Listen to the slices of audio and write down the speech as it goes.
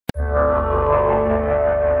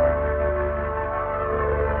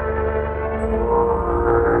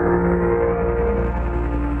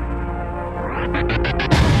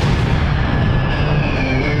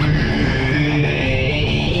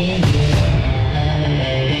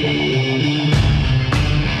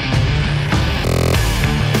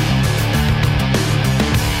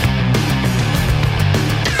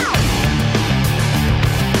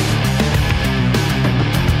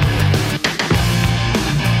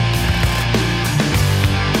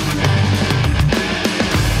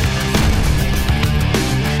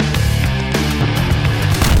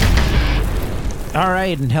All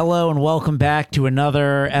right, and hello and welcome back to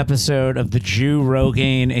another episode of the Jew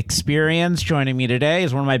Rogaine Experience. Joining me today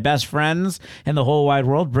is one of my best friends in the whole wide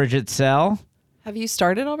world, Bridget Sell. Have you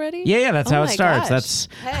started already? Yeah, that's how it starts.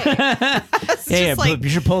 Gosh. Hey. You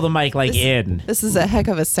should pull the mic in. This is a heck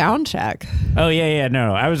of a sound check. Oh, yeah.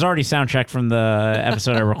 No, I was already sound checked from the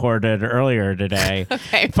episode I recorded earlier today.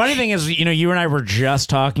 Okay. Funny thing is, you and I were just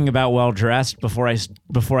talking about Well Dressed before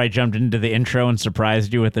I jumped into the intro and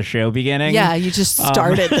surprised you with the show beginning. Yeah, you just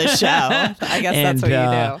started the show. I guess that's what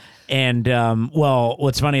you do. And, well,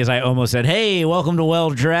 what's funny is I almost said, hey, welcome to Well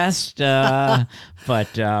Dressed.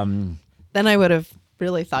 But then I would have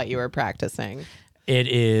really thought you were practicing. It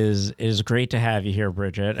is great to have you here,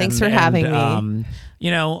 Bridget. Thanks for having me.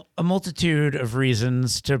 A multitude of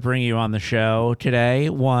reasons to bring you on the show today.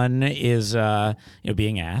 One is,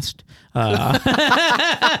 being asked.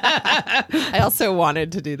 I also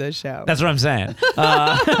wanted to do this show. That's what I'm saying.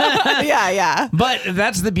 Yeah. But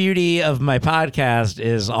that's the beauty of my podcast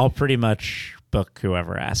is I'll pretty much book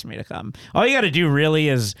whoever asked me to come. All you got to do really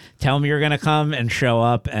is tell me you're going to come and show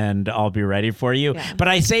up and I'll be ready for you. Yeah. But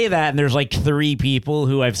I say that and there's like 3 people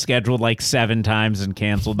who I've scheduled like 7 times and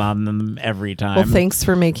canceled on them every time. Well, thanks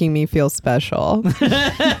for making me feel special.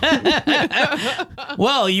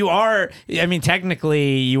 Well, you are,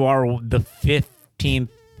 technically you are the 15th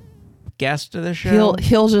guest of the show.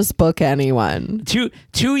 He'll just book anyone. 2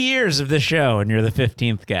 years of the show and you're the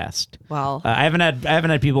 15th guest. Well, I haven't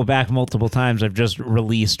had people back multiple times. I've just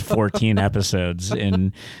released 14 episodes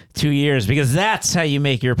in 2 years because that's how you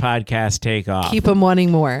make your podcast take off. Keep them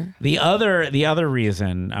wanting more. The other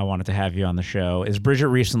reason I wanted to have you on the show is Bridget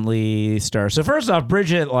recently started. So first off,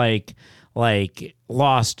 Bridget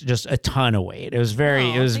lost just a ton of weight. It was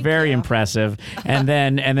very impressive. And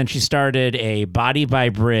then she started a Body by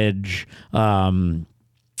Bridge fitness.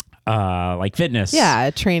 Yeah,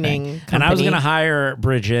 a training company. And I was going to hire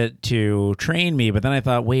Bridget to train me, but then I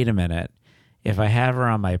thought, wait a minute. If I have her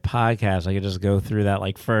on my podcast, I could just go through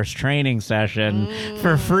that first training session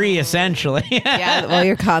for free, essentially. Yeah, well,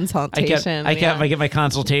 your consultation. I get my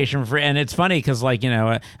consultation for free, and it's funny because I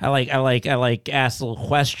ask little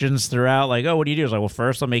questions throughout, like, oh, what do you do? It's like, well,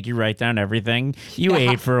 first I'll make you write down everything you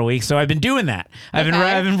ate for a week. So I've been doing that. I've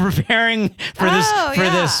been preparing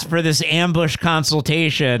for this ambush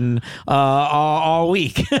consultation all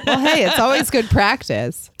week. Well, hey, it's always good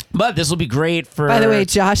practice. But this will be great for... By the way,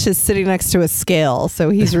 Josh is sitting next to a scale, so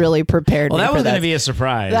he's really prepared. Well, that was going to be a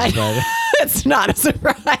surprise. But it's not a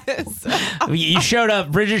surprise. You showed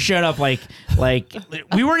up. Bridget showed up like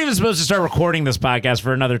we weren't even supposed to start recording this podcast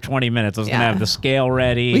for another 20 minutes. I was going to have the scale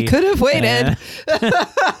ready. We could have waited.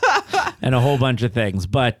 And a whole bunch of things.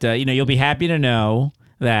 But, you'll be happy to know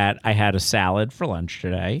that I had a salad for lunch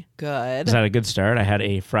today. Good. Is that a good start? I had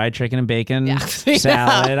a fried chicken and bacon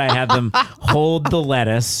salad. I had them hold the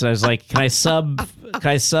lettuce. I was like, can I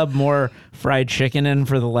sub more fried chicken in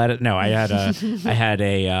for the lettuce? No, I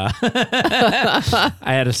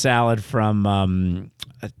had a salad from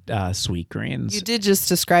sweet greens. You did just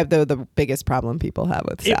describe though the biggest problem people have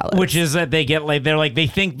with salads, which is that they get they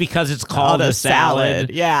think because it's called a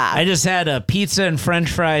salad. Yeah, I just had a pizza and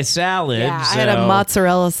French fry salad. Yeah, so I had a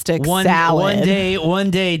mozzarella stick salad.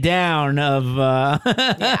 One day down of.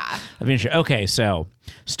 Yeah. Okay, so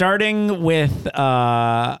starting with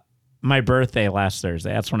my birthday last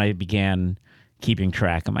Thursday, that's when I began keeping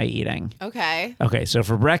track of my eating. Okay. Okay, so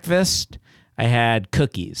for breakfast, I had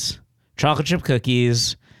cookies. Chocolate chip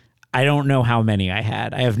cookies. I don't know how many I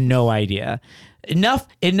had. I have no idea. Enough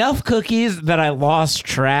cookies that I lost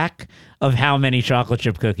track of how many chocolate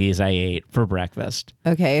chip cookies I ate for breakfast.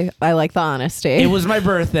 Okay, I like the honesty. It was my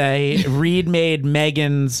birthday. Reed made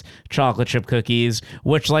Megan's chocolate chip cookies,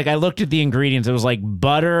 which I looked at the ingredients. It was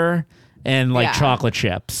butter and chocolate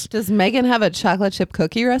chips. Does Megan have a chocolate chip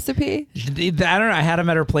cookie recipe? I don't know. I had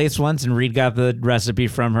them at her place once, and Reed got the recipe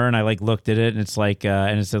from her, and I looked at it, and it's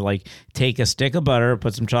and it said take a stick of butter,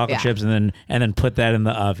 put some chocolate chips, and then put that in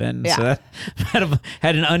the oven. Yeah. So that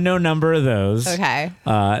had an unknown number of those. Okay.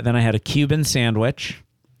 Then I had a Cuban sandwich.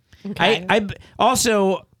 Okay. I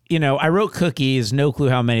also I wrote cookies. No clue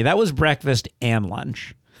how many. That was breakfast and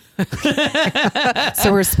lunch.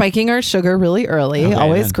 So we're spiking our sugar really early. Okay,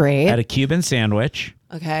 always great. Had a Cuban sandwich.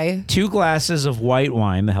 Okay. 2 glasses of white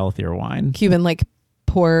wine, the healthier wine. Cuban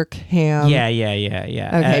pork, ham. Yeah.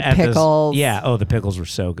 Okay, pickles. The pickles were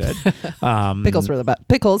so good. Pickles were the best.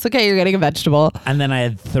 Pickles. Okay, you're getting a vegetable. And then I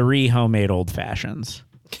had 3 homemade old fashions.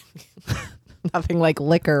 Nothing like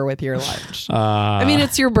liquor with your lunch.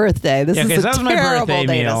 It's your birthday. This is a terrible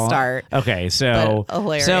day to start. Okay, so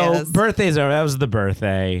hilarious. So birthday's over. That was the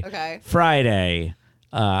birthday. Okay. Friday,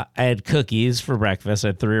 I had cookies for breakfast. I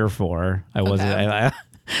had 3 or 4. I wasn't.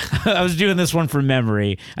 I was doing this one from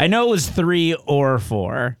memory. I know it was 3 or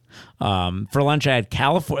 4. For lunch, I had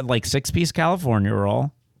California, like 6-piece California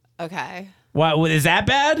roll. Okay. What is that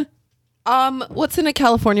bad? What's in a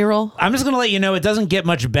California roll? I'm just gonna let you know it doesn't get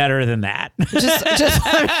much better than that. Just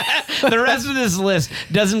The rest of this list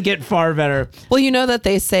doesn't get far better. Well, you know that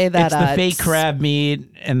they say that it's the fake crab meat,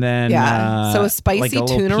 and then so a spicy like a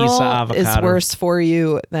tuna roll is worse for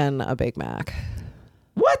you than a Big Mac.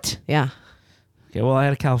 What? Yeah. Okay, well, I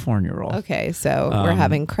had a California roll. Okay, so we're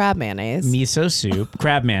having crab mayonnaise, miso soup,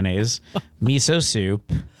 crab mayonnaise, miso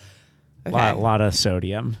soup. Okay. Lot of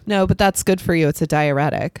sodium. No, but that's good for you. It's a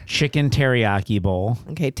diuretic. Chicken teriyaki bowl.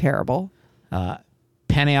 Okay, terrible.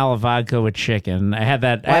 Penne alla vodka with chicken. I had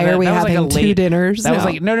that. Why are we having 2 dinners? That was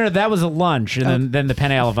like no. That was a lunch, and then the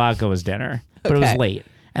penne alla vodka was dinner. But it was late,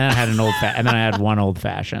 and then I had and then I had one old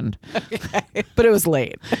fashioned. Okay. But it was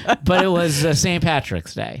late. But it was St.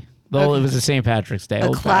 Patrick's Day. Well, it was a St. Patrick's Day.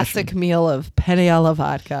 A classic meal of penne alla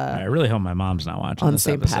vodka. I really hope my mom's not watching on this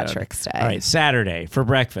St. episode. Patrick's Day. All right, Saturday for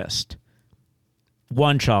breakfast.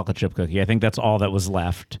 1 chocolate chip cookie. I think that's all that was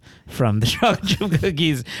left from the chocolate chip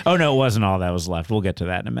cookies. Oh, no, it wasn't all that was left. We'll get to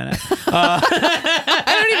that in a minute. I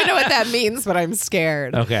don't even know what that means, but I'm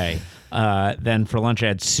scared. Okay. Then for lunch, I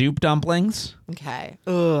had soup dumplings. Okay.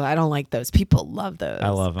 Ugh, I don't like those. People love those. I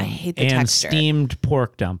love them. I hate the texture. And steamed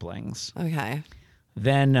pork dumplings. Okay.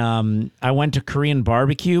 Then I went to Korean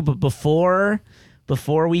barbecue, but before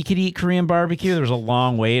we could eat Korean barbecue, there was a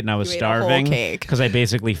long wait, and I was starving because I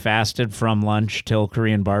basically fasted from lunch till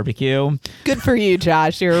Korean barbecue. Good for you,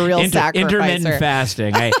 Josh. You're a real sacrificer. Intermittent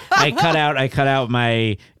fasting. I cut out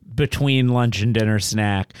my between lunch and dinner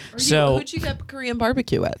snack. Who'd you get Korean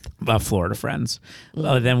barbecue with? Florida friends.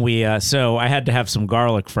 Then so I had to have some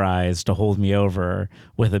garlic fries to hold me over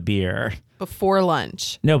with a beer. Before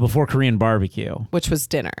lunch? No, before Korean barbecue. Which was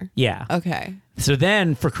dinner? Yeah. Okay. So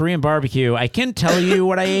then for Korean barbecue, I can't tell you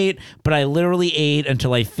what I ate, but I literally ate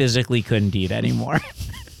until I physically couldn't eat anymore.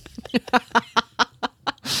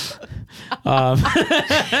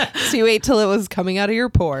 So you ate till it was coming out of your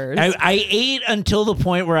pores. I ate until the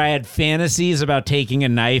point where I had fantasies about taking a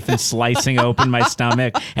knife and slicing open my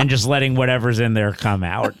stomach and just letting whatever's in there come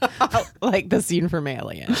out. Like the scene from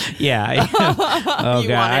Alien. Yeah. Oh,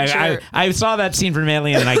 God. I saw that scene from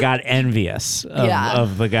Alien and I got envious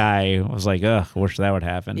of the guy. I was like, ugh, I wish that would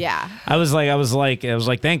happen. Yeah. I was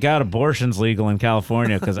like, thank God abortion's legal in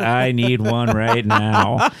California because I need one right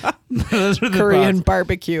now. Those were the Korean thoughts.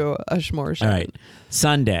 Barbecue, a s'more. All right.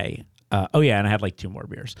 Sunday. And I had like 2 more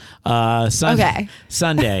beers. Sunday.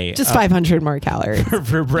 Just 500 more calories.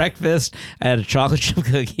 For breakfast, I had a chocolate chip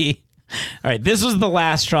cookie. All right. This was the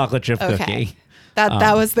last chocolate chip cookie.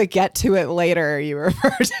 That was the get to it later you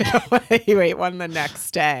referred to. You ate one the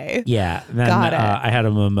next day. Yeah. Then I had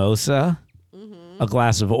a mimosa, a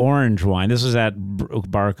glass of orange wine. This was at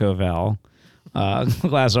Bar Covell. A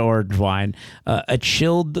glass of orange wine, a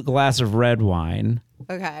chilled glass of red wine.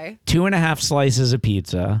 Okay. 2.5 slices of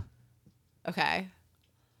pizza. Okay.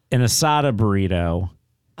 An asada burrito.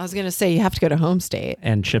 I was going to say you have to go to Home State.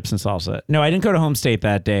 And chips and salsa. No, I didn't go to Home State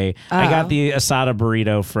that day. I got the asada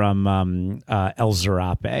burrito from El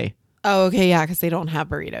Zarape. Oh, okay. Yeah, because they don't have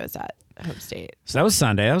burritos at Home State. So that was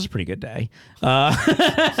Sunday. That was a pretty good day.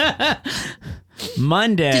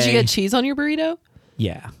 Monday. Did you get cheese on your burrito?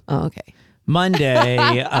 Yeah. Oh, okay. Monday,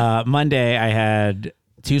 I had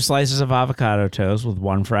 2 slices of avocado toast with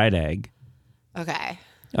 1 fried egg. Okay.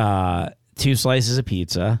 2 slices of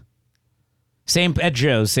pizza. Same at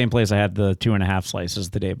Joe's, same place I had the 2.5 slices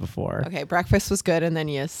the day before. Okay, breakfast was good, and then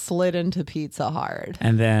you slid into pizza hard.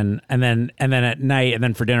 And then at night, and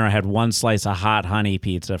then for dinner, I had 1 slice of hot honey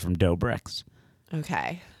pizza from Dough Bricks.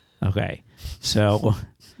 Okay. So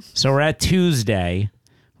we're at Tuesday.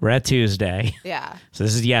 Yeah. So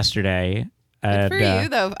this is yesterday. Good for you,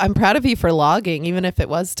 though. I'm proud of you for logging, even if it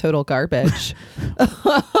was total garbage. This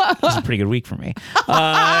is a pretty good week for me.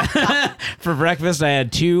 For breakfast, I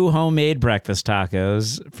had 2 homemade breakfast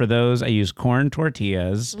tacos. For those, I used corn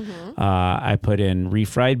tortillas. I put in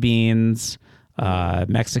refried beans,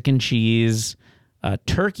 Mexican cheese,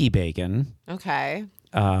 turkey bacon. Okay.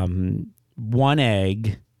 1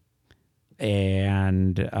 egg,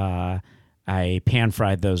 and I pan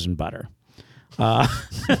fried those in butter.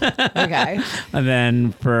 Okay. And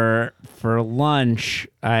then for lunch,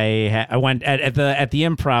 I went at the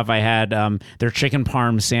Improv. I had their chicken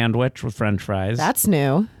parm sandwich with French fries. That's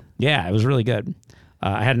new. Yeah, it was really good.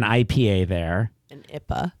 I had an IPA there. An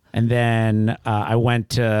IPA. And then I went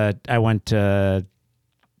to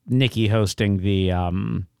Nikki hosting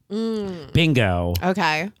the bingo.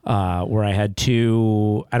 Okay. Where I had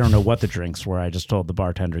two, I don't know what the drinks were. I just told the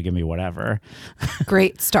bartender, give me whatever.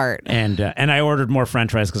 Great start. And I ordered more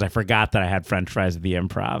French fries because I forgot that I had French fries at the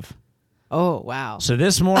Improv. Oh, wow. So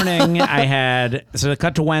this morning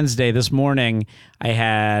cut to Wednesday. This morning I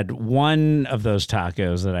had one of those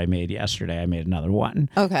tacos that I made yesterday. I made another one.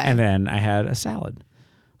 Okay. And then I had a salad.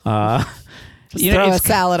 Just throw a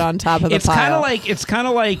salad on top of the pile. It's kind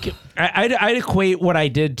of like I'd equate what I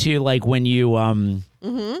did to like when you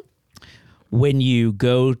when you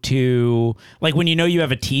go to like when you know you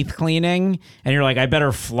have a teeth cleaning and you're like, I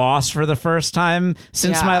better floss for the first time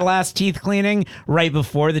since my last teeth cleaning right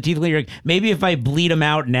before the teeth cleaning. Like, maybe if I bleed them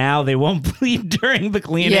out now, they won't bleed during the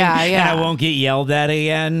cleaning and I won't get yelled at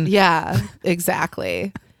again. Yeah,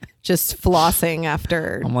 exactly. Just flossing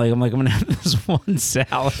after. I'm like, I'm gonna have this one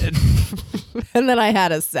salad. And then I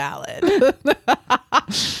had a salad.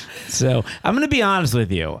 So I'm gonna be honest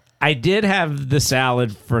with you. I did have the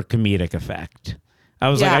salad for comedic effect. I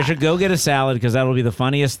was like, I should go get a salad because that'll be the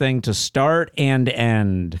funniest thing to start and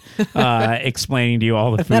end explaining to you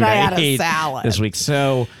all the food I ate this week.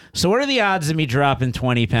 So what are the odds of me dropping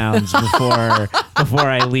 20 pounds before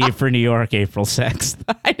I leave for New York April 6th?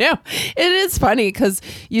 I know. It is funny because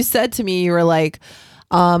you said to me, you were like,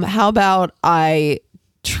 how about I'll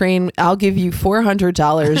give you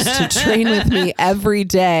 $400 to train with me every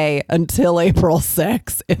day until April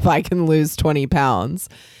 6th if I can lose 20 pounds.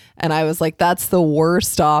 And I was like, that's the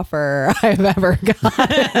worst offer I've ever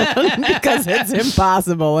gotten because it's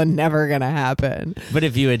impossible and never going to happen. But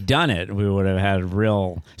if you had done it, we would have had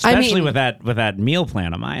especially with that meal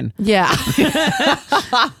plan of mine. Yeah.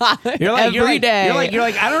 Every day. You're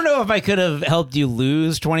like, I don't know if I could have helped you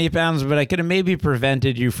lose 20 pounds, but I could have maybe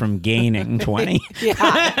prevented you from gaining 20.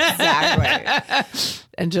 Yeah, exactly.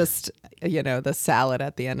 And just, the salad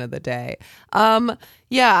at the end of the day.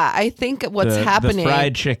 Yeah, I think what's happening. The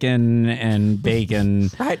fried chicken and bacon.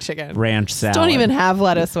 Fried chicken. Ranch salad. Don't even have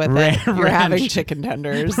lettuce with it. You're having chicken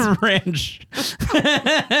tenders. Ranch.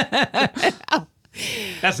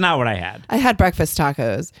 That's not what I had. I had breakfast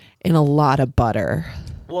tacos in a lot of butter.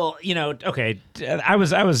 Well, okay, I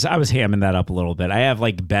was hamming that up a little bit. I have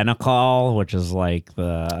like Benacol, which is like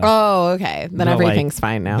the. Oh, okay. Then everything's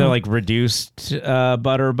fine now. They're like reduced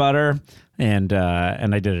butter, and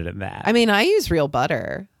I did it in that. I mean, I use real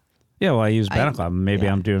butter. Yeah, well, I use Benacol. Maybe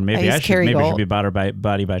I'm doing. Maybe I should be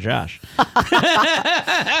Body by Josh.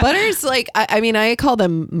 Butter's like, I call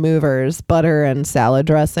them movers. Butter and salad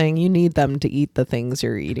dressing. You need them to eat the things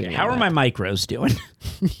you're eating. How are my micros doing?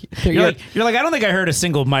 You're like, I don't think I heard a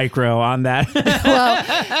single micro on that. Well,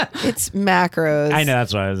 it's macros. I know,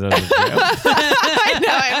 that's why I was. I know.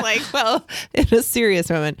 I'm like, well, in a serious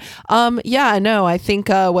moment. I think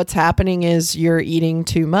what's happening is you're eating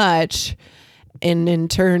too much. And in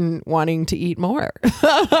turn, wanting to eat more.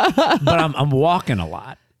 But I'm walking a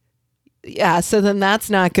lot. Yeah, so then that's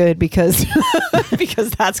not good because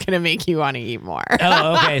that's going to make you want to eat more.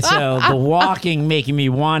 Oh, okay. So the walking making me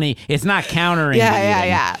want to. It's not countering.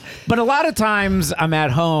 Yeah. But a lot of times I'm at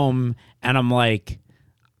home and I'm like,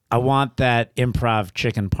 I want that Improv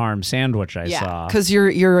chicken parm sandwich I saw. Because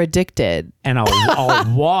you're addicted. And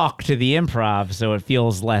I'll walk to the Improv so it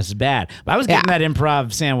feels less bad. But I was getting that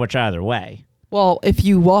Improv sandwich either way. Well, if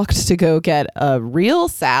you walked to go get a real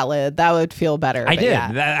salad, that would feel better. I did.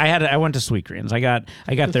 Yeah. I went to Sweet Greens. I got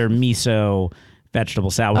their miso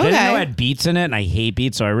vegetable salad. I didn't know it had beets in it, and I hate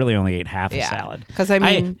beets, so I really only ate half a salad. Because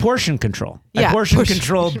I portion control. I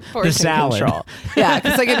controlled the salad. Yeah,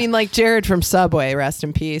 because like Jared from Subway, rest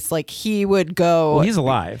in peace. Like he would go. Well, he's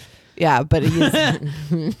alive. Yeah, but he's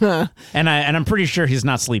and I'm pretty sure he's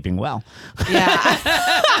not sleeping well. Yeah.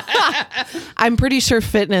 I'm pretty sure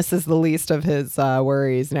fitness is the least of his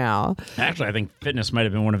worries now. Actually, I think fitness might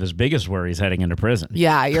have been one of his biggest worries heading into prison.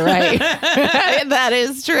 Yeah, you're right. That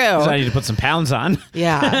is true. So I need to put some pounds on.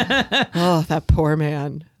 Yeah. Oh, that poor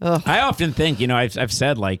man. Ugh. I often think, I've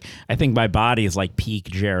said, like, I think my body is like peak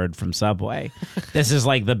Jared from Subway. This is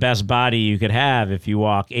like the best body you could have if you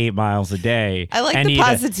walk 8 miles a day. I like the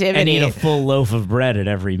positivity. And eat a full loaf of bread at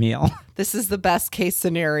every meal. This is the best case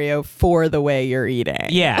scenario for the way you're eating.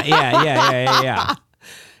 Yeah.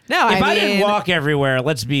 No, if I didn't walk everywhere,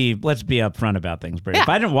 let's be upfront about things, Bridget. If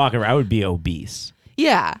I didn't walk everywhere, I would be obese.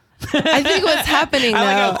 Yeah. I think what's happening I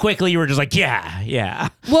like how quickly you were just like, yeah.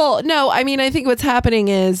 Well, no, I think what's happening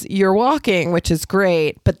is you're walking, which is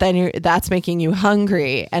great, but then that's making you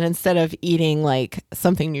hungry. And instead of eating like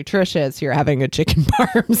something nutritious, you're having a chicken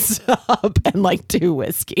parm sub and like 2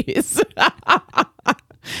 whiskeys.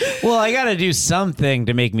 Well, I got to do something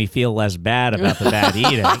to make me feel less bad about the bad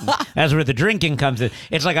eating. That's where the drinking comes in.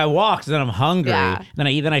 It's like I walk, then I'm hungry. Yeah. Then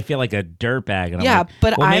I eat, then I feel like a dirtbag. And I'm Yeah, like,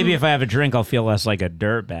 but well, maybe I'm- if I have a drink, I'll feel less like a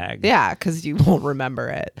dirtbag. Yeah, because you won't remember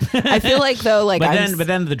it. I feel like though, like But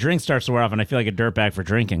then the drink starts to wear off, and I feel like a dirtbag for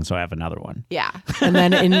drinking, so I have another one. yeah, and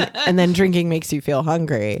then drinking makes you feel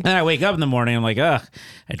hungry. And I wake up in the morning, I'm like, ugh,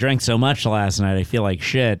 I drank so much last night, I feel like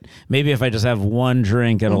shit. Maybe if I just have one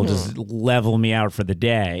drink, it'll just level me out for the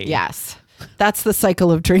day. Yes. That's the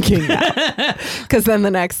cycle of drinking. Because then the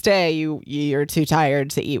next day you're too tired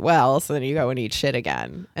to eat well, so then you go and eat shit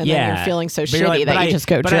again, and then you're feeling so But you're shitty like, that you just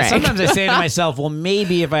go but drink. sometimes I say to myself, well,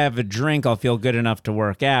 maybe if I have a drink, I'll feel good enough to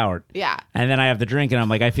work out. Yeah. And then I have the drink, and I'm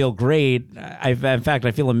like, I feel great. In fact,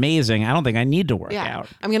 I feel amazing. I don't think I need to work out.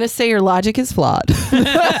 I'm gonna say your logic is flawed,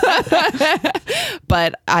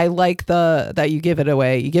 but I like that you give it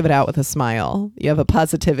away. You give it out with a smile. You have a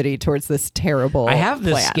positivity towards this terrible. I have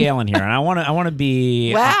this plan. scale in here, and I want to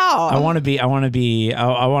be. Wow. I want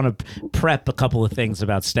to prep a couple of things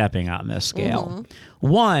about stepping on this scale.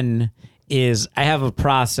 One is I have a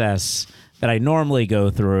process that I normally go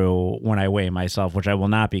through when I weigh myself, which I will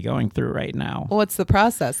not be going through right now. Well, what's the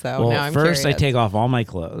process though? Well, now I'm first I curious. take off all my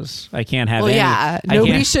clothes. I can't have Well, any. yeah. I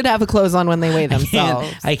Nobody can't- should have a clothes on when they weigh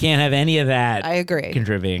themselves. I can't have any of that. I agree.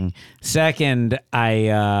 Contributing. Second,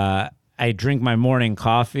 I drink my morning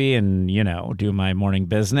coffee and, do my morning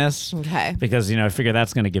business. Okay. Because, I figure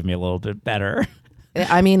that's going to give me a little bit better.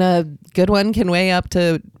 I mean, a good one can weigh up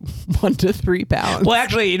to 1 to 3 pounds. Well,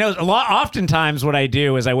 actually, oftentimes what I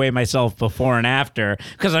do is I weigh myself before and after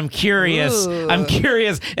because I'm curious. Ooh. I'm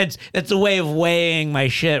curious. It's a way of weighing my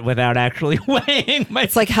shit without actually weighing my.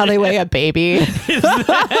 It's like how they weigh a baby.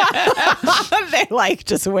 They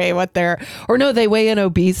just weigh what they're, or no, they weigh an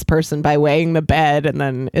obese person by weighing the bed, and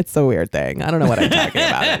then it's a weird thing. I don't know what I'm talking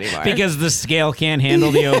about anymore. Because the scale can't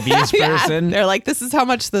handle the obese person. They're like, this is how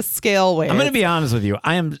much the scale weighs. I'm going to be honest with you.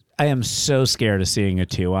 I am so scared of seeing a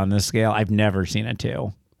 2 on this scale. I've never seen a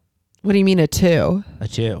 2. What do you mean a 2? A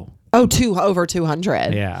 2. Oh, 2 over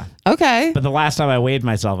 200. Yeah. Okay. But the last time I weighed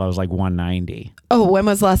myself, I was like 190. Oh, when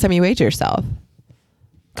was the last time you weighed yourself?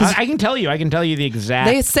 I can tell you. I can tell you the exact.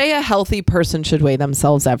 They say a healthy person should weigh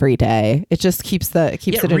themselves every day. It just keeps it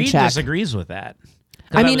in Reed check. disagrees with that.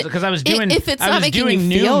 I mean, because I was doing. if it's I not was making doing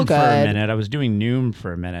you Noom feel for a good. minute. I was doing Noom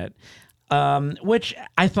for a minute, which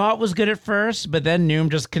I thought was good at first, but then Noom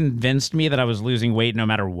just convinced me that I was losing weight no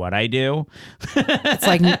matter what I do. It's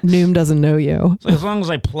like Noom doesn't know you. So as long as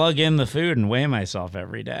I plug in the food and weigh myself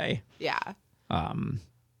every day. Yeah.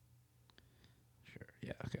 Sure.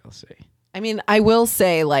 Yeah. Okay. Let's see. I mean, I will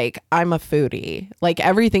say, I'm a foodie.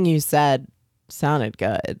 Everything you said sounded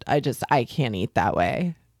good. I can't eat that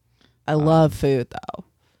way. I love food, though.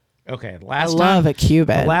 Okay. I love a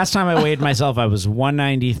Cuban. The last time I weighed myself, I was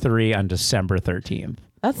 193 on December 13th.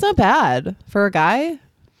 That's not bad for a guy.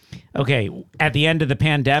 Okay. At the end of the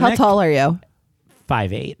pandemic. How tall are you?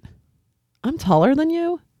 5'8". I'm taller than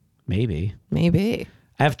you? Maybe. Maybe.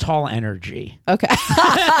 I have tall energy. Okay.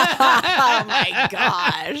 Oh my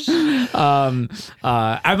gosh.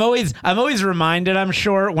 I'm always reminded I'm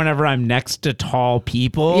short whenever I'm next to tall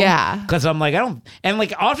people. Yeah. Because I'm like,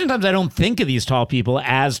 oftentimes I don't think of these tall people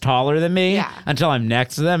as taller than me until I'm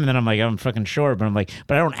next to them. And then I'm like, I'm fucking short. But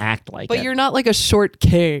but I don't act like it. But you're not like a short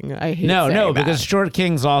king. I hate No, saying that. because short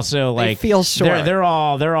kings also They feel short. They're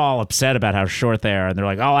all upset about how short they are, and they're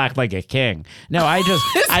like, I'll act like a king. No, I just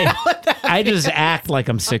act like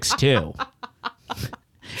I'm 6'2".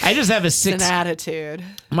 I just have It's an attitude.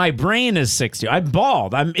 My brain is 6'2". I'm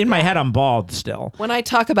bald. I'm in my head. I'm bald still. When I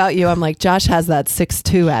talk about you, I'm like, Josh has that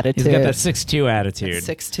 6'2" attitude. He's got that 6'2" attitude.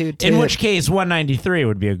 6'2" dude. In which case, 193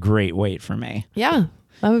 would be a great weight for me. Yeah,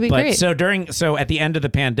 that would be great. So at the end of the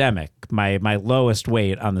pandemic, my lowest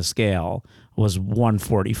weight on the scale was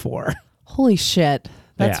 144. Holy shit.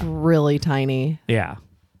 That's Yeah. really tiny. Yeah.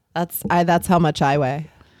 That's how much I weigh.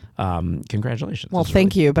 Congratulations. Well,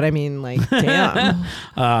 thank you, but I mean, damn.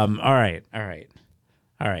 All right.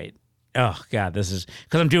 Oh God, this is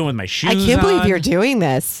because I'm doing with my shoes. I can't believe on. you're doing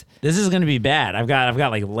this. This is going to be bad. I've got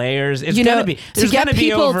like layers. It's You going know, to be. to There's get going to be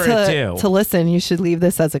people over it too. to listen, you should leave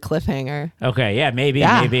this as a cliffhanger. Okay. Yeah. Maybe.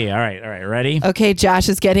 Yeah. Maybe. All right. Ready? Okay, Josh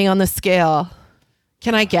is getting on the scale.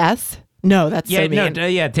 Can I guess? No, that's so mean.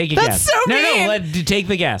 Take a That's guess. so mean. Take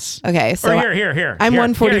the guess. Okay, so or here. I'm Here,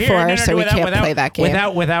 144, here. so we can't play that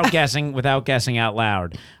game. Without guessing out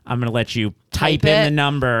loud. I'm going to let you type Type in it. the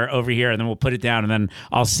number over here, and then we'll put it down, and then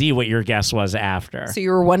I'll see what your guess was after. So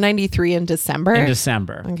you were 193 in December? In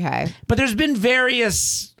December. Okay. But there's been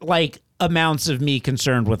various amounts of me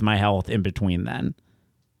concerned with my health in between then.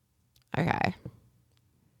 Okay.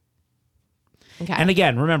 Okay. And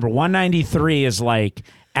again, remember, 193 is like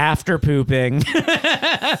after pooping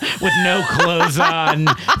with no clothes on,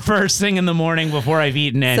 first thing in the morning before I've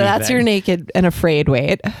eaten anything. So that's your naked and afraid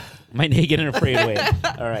weight. My naked and afraid weight.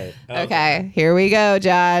 All right. Okay, here we go,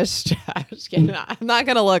 Josh. I'm not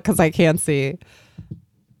going to look because I can't see.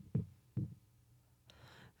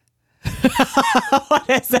 What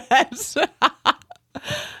is it?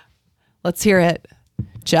 Let's hear it.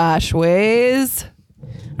 Josh weighs.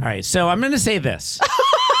 All right. So I'm going to say this.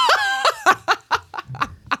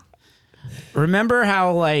 Remember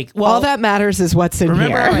how all that matters is what's in here.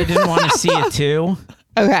 Remember how I didn't want to see a 2?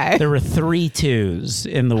 Okay. There were 3 2s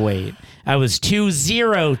in the weight. I was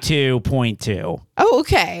 202.2. Oh,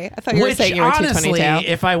 okay. I thought you were saying you were honestly,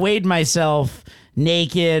 222. if I weighed myself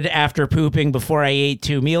naked after pooping before I ate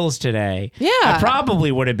 2 meals today, I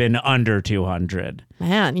probably would have been under 200.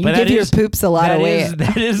 Man, you give your poops a lot of weight.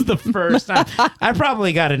 That is the first time. I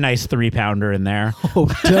probably got a nice 3-pounder in there.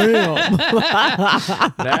 Oh, damn.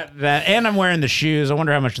 And I'm wearing the shoes. I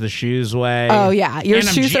wonder how much the shoes weigh. Oh, yeah. Your and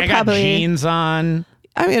shoes are I probably... got jeans on.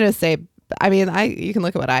 I'm going to say... you can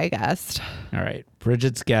look at what I guessed. All right.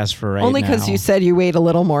 Bridget's guess for right Only now. because you said you weighed a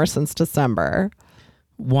little more since December.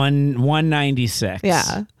 196.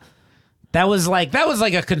 Yeah. That was like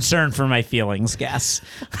a concern for my feelings guess.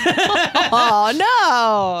 Oh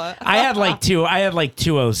no. I had like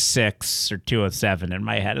 206 or 207 in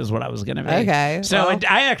my head is what I was going to be. Okay. So well.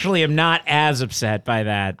 I actually am not as upset by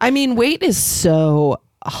that. I mean, weight is so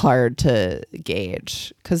hard to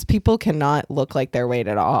gauge because people cannot look like their weight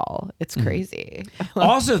at all. It's crazy.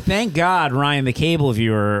 Also, thank God Ryan, the cable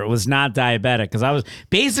viewer, was not diabetic because I was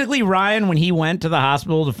basically Ryan when he went to the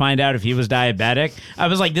hospital to find out if he was diabetic. I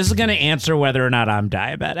was like, this is going to answer whether or not I'm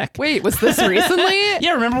diabetic. Wait, was this recently?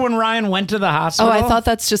 Yeah, remember when Ryan went to the hospital? Oh, I thought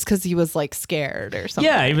that's just because he was like scared or something.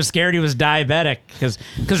 Yeah, he was scared he was diabetic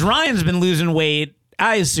because Ryan's been losing weight.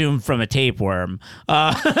 I assume from a tapeworm,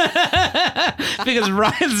 because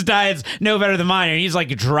Ryan's diet's no better than mine, and he's like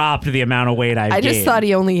dropped the amount of weight I've I just gained. thought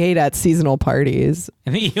he only ate at seasonal parties. I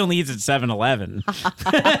think he only eats at 7-Eleven.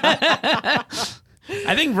 I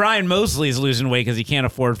think Ryan mostly is losing weight because he can't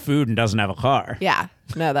afford food and doesn't have a car. Yeah,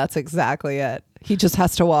 no, that's exactly it. He just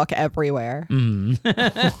has to walk everywhere,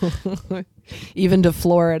 even to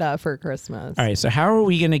Florida for Christmas. All right, so how are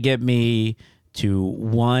we going to get me to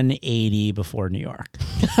 180 before New York?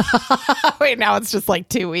 Wait, now it's just like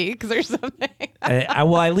 2 weeks or something.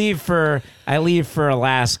 I leave for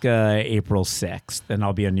Alaska April 6th, and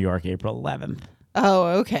I'll be in New York April 11th.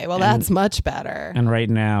 Oh, okay. Well, that's much better. And right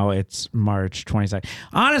now it's March 22nd.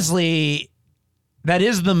 Honestly, that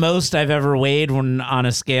is the most I've ever weighed when on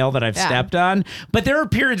a scale that I've stepped on. But there are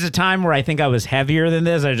periods of time where I think I was heavier than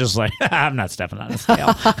this. I just like, I'm not stepping on a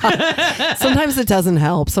scale. Sometimes it doesn't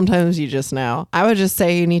help. Sometimes you just know. I would just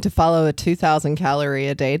say you need to follow a 2,000 calorie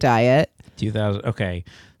a day diet. 2,000. Okay.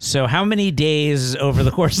 So how many days over the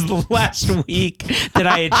course of the last week did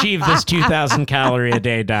I achieve this 2,000 calorie a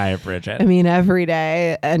day diet, Bridget? I mean, every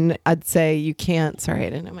day. And I'd say you can't. Sorry, I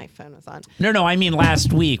didn't know my phone was on. No, I mean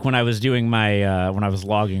last week when I was doing my, when I was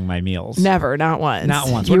logging my meals. Never, not once. Not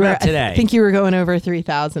once. What about today? I think you were going over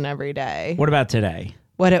 3,000 every day. What about today?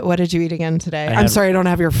 What did you eat again today? I'm sorry, I don't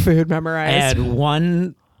have your food memorized. I had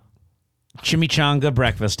one chimichanga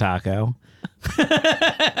breakfast taco.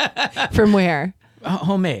 From where?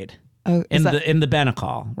 Homemade. Oh, in the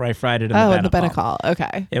Benacol, where I fried it in the Benacol. Oh, the Benacol.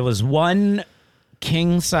 Okay. It was one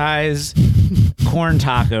king size corn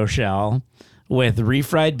taco shell with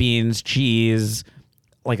refried beans, cheese,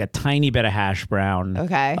 like a tiny bit of hash brown.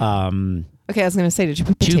 Okay. Okay, I was gonna say, did you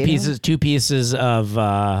put potato?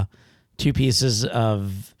 Two pieces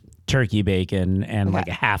of turkey bacon and like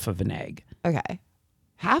half of an egg. Okay.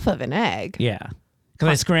 Half of an egg. Yeah.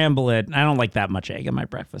 Because I scramble it. I don't like that much egg in my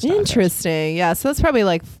breakfast. Interesting. Yeah. So that's probably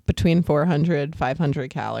like between 400, 500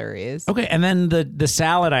 calories. Okay. And then the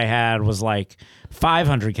salad I had was like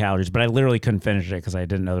 500 calories, but I literally couldn't finish it because I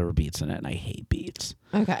didn't know there were beets in it, and I hate beets.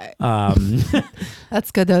 Okay.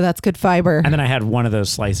 That's good, though. That's good fiber. And then I had one of those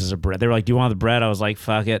slices of bread. They were like, do you want the bread? I was like,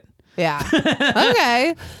 fuck it. Yeah.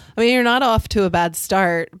 Okay. I mean, you're not off to a bad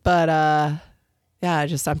start, but yeah,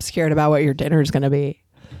 I'm scared about what your dinner's going to be.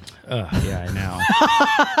 Yeah, I know.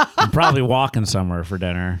 I'm probably walking somewhere for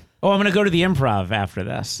dinner. Oh, I'm going to go to the Improv after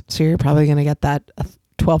this. So you're probably going to get that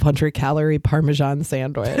 1,200 calorie Parmesan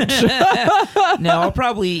sandwich. No, I'll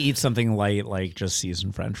probably eat something light, like just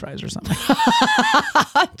seasoned French fries or something.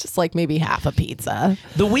 Just like maybe half a pizza.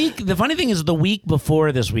 The funny thing is the week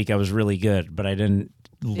before this week, I was really good, but I didn't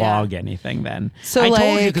log anything then. So I told you,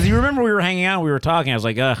 like- because you remember we were hanging out, we were talking. I was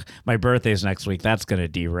like, ugh, my birthday's next week. That's going to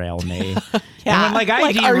derail me. Yeah. And when I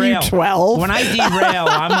Like, are you derail, 12? when I derail,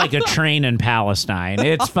 I'm like a train in Palestine.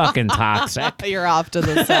 It's fucking toxic. You're off to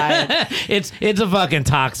the side. It's a fucking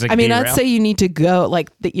toxic I mean, derail. I'd say you need to go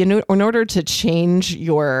like in order to change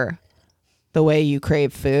the way you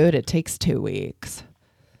crave food, it takes 2 weeks.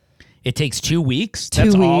 It takes 2 weeks. 2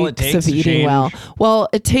 That's weeks all it takes of to eating change. well. Well,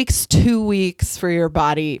 it takes 2 weeks for your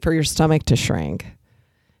stomach to shrink.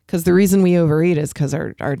 Because the reason we overeat is because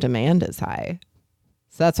our demand is high.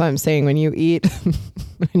 So that's why I'm saying when you eat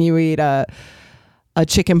a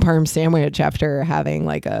chicken parm sandwich after having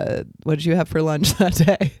like what did you have for lunch that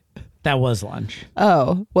day? That was lunch.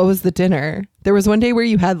 Oh, what was the dinner? There was one day where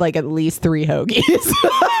you had like at least 3 hoagies.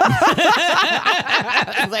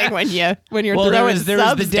 Like when you're throwing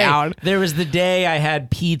subs down. There was the day I had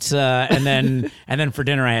pizza, and then for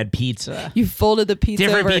dinner I had pizza. You folded the pizza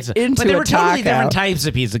Different over pizza, into but there a were totally taco. different types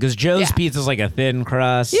of pizza because Joe's Yeah. pizza is like a thin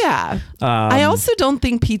crust. Yeah. I also don't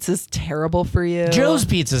think pizza's terrible for you. Joe's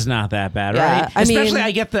pizza's not that bad, Yeah, right? I Especially mean-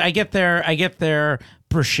 I get their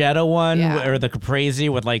bruschetta one Yeah. or the caprese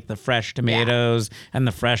with like the fresh tomatoes and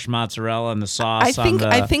the fresh mozzarella and the sauce.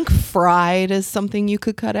 I think fried is something you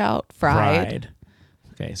could cut out. Fried.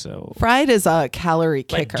 Okay, so Fried is a calorie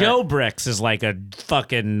like kicker. Joe Bricks is like a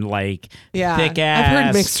fucking like Yeah, thick ass I've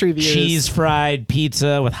heard mixed reviews. cheese fried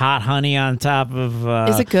pizza with hot honey on top of.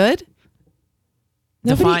 Is it good?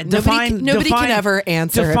 Nobody define can ever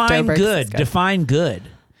answer if Joe define Bricks good. is good. Define good.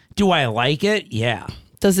 Do I like it? Yeah.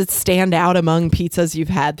 Does it stand out among pizzas you've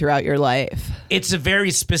had throughout your life? It's a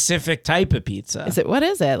very specific type of pizza. What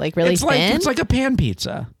is it? Like really thin? It's like a pan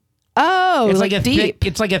pizza. Oh, It's like a deep. thick.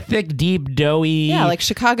 It's like a thick, deep, doughy. Yeah, like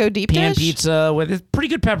Chicago deep pan dish. pizza with pretty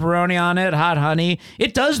good pepperoni on it, hot honey.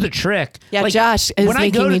 It does the trick. Yeah, Like, Josh is when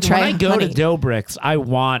making me try When I go to honey. Dough Bricks, I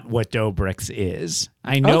want what Dough Bricks is.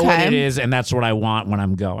 I know what Okay. it is, and that's what I want when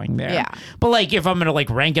I'm going there. Yeah. But like, if I'm gonna like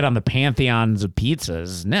rank it on the pantheons of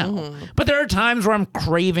pizzas, no. Mm-hmm. But there are times where I'm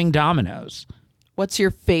craving Domino's. What's your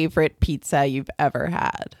favorite pizza you've ever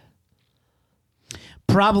had?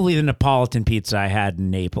 Probably the Neapolitan pizza I had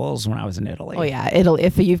in Naples when I was in Italy. Oh yeah, Italy.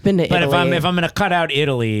 If you've been to But Italy, if I'm gonna cut out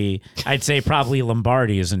Italy, I'd say probably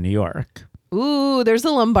Lombardi's in New York. ooh, there's a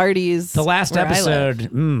Lombardi's. The last where I live.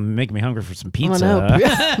 episode, make me hungry for some Oh, pizza.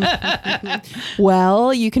 no.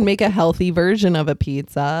 Well, you can make a healthy version of a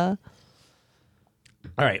pizza.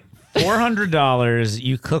 All right. $400.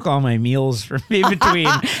 You cook all my meals for me between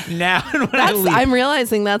now and when I leave. I'm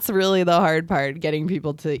realizing that's really the hard part, getting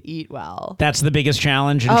people to eat well. That's the biggest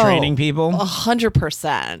challenge in training people.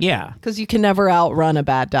 100%. Yeah. Because you can never outrun a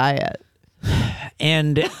bad diet.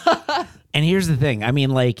 And here's the thing. I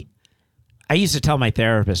mean, like, I used to tell my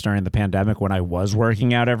therapist during the pandemic when I was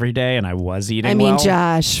working out every day and I was eating well.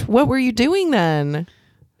 Josh, what were you doing then?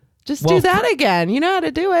 Just Well, do that again. You know how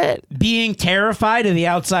to do it. Being terrified of the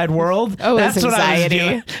outside world. Oh, that's it's what anxiety.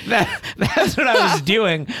 I was doing. That's what I was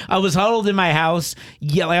doing. I was huddled in my house.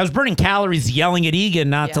 I was burning calories yelling at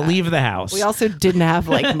Egan not to Yeah. leave the house. We also didn't have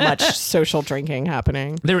like much social drinking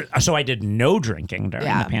happening. So I did no drinking during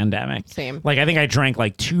Yeah. the pandemic. Same. Like I think I drank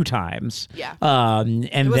like 2 times. Yeah. And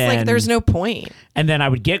It was then like there's no point. and then I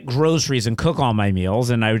would get groceries and cook all my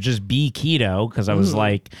meals, and I would just be keto because I was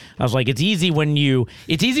like it's easy when you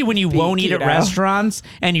won't eat at keto. restaurants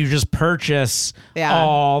and you just purchase Yeah.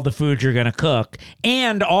 all the food you're gonna cook,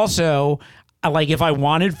 and also. Like if I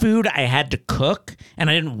wanted food, I had to cook,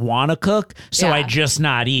 and I didn't want to cook, so Yeah. I'd just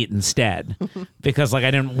not eat instead because like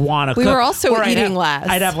I didn't want to cook. We were also Or eating less.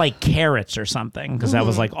 I'd have like carrots or something because that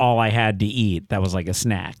was like all I had to eat. That was like a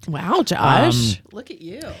snack. Wow, Josh. Look at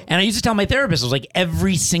you. And I used to tell my therapist, I was like,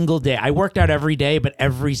 every single day, I worked out every day, but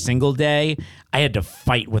every single day, I had to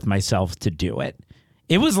fight with myself to do it.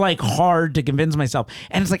 It was like hard to convince myself.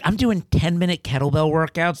 And it's like, I'm doing 10-minute kettlebell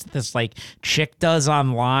workouts that this like chick does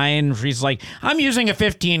online. She's like, I'm using a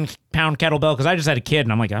 15-pound kettlebell because I just had a kid.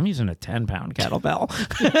 And I'm like, I'm using a 10-pound kettlebell.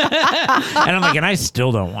 And I'm like, and I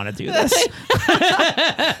still don't want to do this.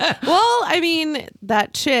 Well, I mean,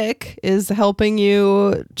 that chick is helping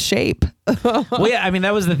you shape. Well, yeah, I mean,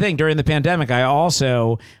 that was the thing. During the pandemic, I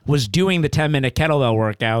also was doing the 10-minute kettlebell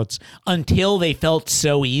workouts until they felt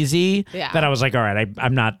so easy that I was like, all right,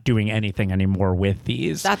 I'm not doing anything anymore with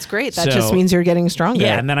these. That's great. That just means you're getting stronger.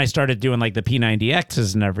 Yeah, and then I started doing like the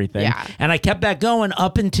P90Xs and everything. Yeah. And I kept that going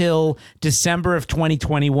up until December of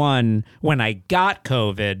 2021 when I got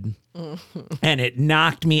COVID and it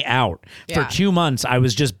knocked me out. Yeah. For 2 months, I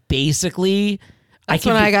was just basically... That's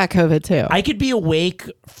when I got COVID too. I could be awake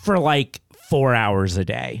for like 4 hours a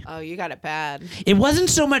day. Oh, you got it bad. It wasn't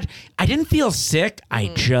so much, I didn't feel sick.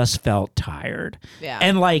 I just felt tired. Yeah.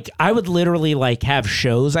 And like, I would literally like have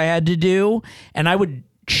shows I had to do, and I would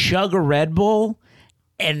chug a Red Bull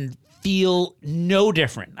and feel no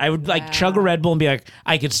different. I would like chug a Red Bull and be like,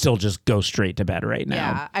 I could still just go straight to bed right now.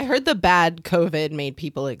 Yeah, I heard the bad COVID made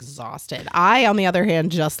people exhausted. I, on the other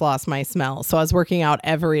hand, just lost my smell. So I was working out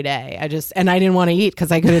every day. And I didn't want to eat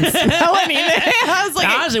because I couldn't smell anything. I was like,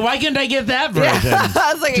 honestly, why couldn't I get that version?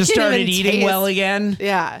 I was like, just I can't started even eating taste. well again.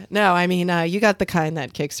 Yeah. No, I mean, you got the kind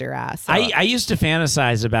that kicks your ass. So. I used to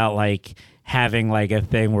fantasize about like having like a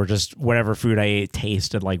thing where just whatever food I ate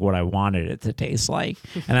tasted like what I wanted it to taste like.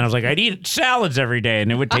 And then I was like, I'd eat salads every day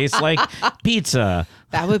and it would taste like pizza.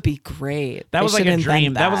 That would be great. That was like a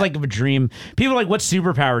dream. That was like a dream. People are like, what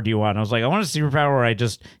superpower do you want? I was like, I want a superpower where I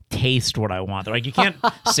just taste what I want. They're like, you can't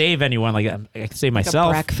save anyone. Like, I can save myself.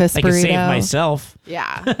 A breakfast I can save burrito. myself.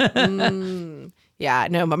 Yeah. Yeah,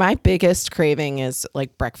 no, but my biggest craving is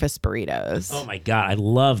like breakfast burritos. Oh my God, I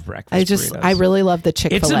love breakfast burritos. I really love the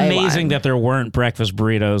Chick-fil-A It's amazing one. that there weren't breakfast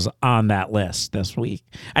burritos on that list this week.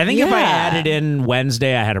 I think if I added in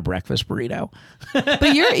Wednesday, I had a breakfast burrito.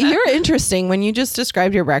 But you're interesting. When you just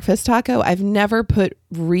described your breakfast taco, I've never put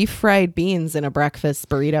refried beans in a breakfast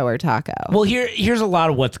burrito or taco. Well, here's a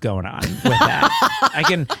lot of what's going on with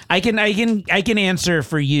that. I can answer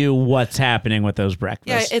for you what's happening with those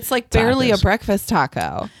breakfast. Yeah, it's like barely tacos. a breakfast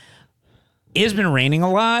taco. It has been raining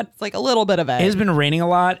a lot. It's like a little bit of it. It has been raining a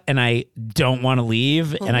lot, and I don't want to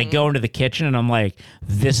leave. And I go into the kitchen, and I'm like,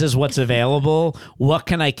 this is what's available. What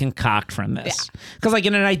can I concoct from this? Because, like,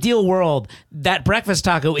 in an ideal world, that breakfast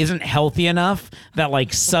taco isn't healthy enough that,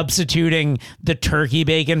 like, substituting the turkey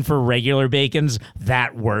bacon for regular bacon's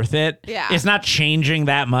that worth it. Yeah. It's not changing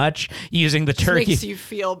that much using the turkey. Makes you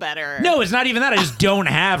feel better. No, it's not even that. I just don't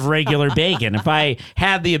have regular bacon. If I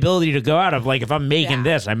had the ability to go out of, like, if I'm making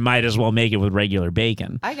this, I might as well make it with regular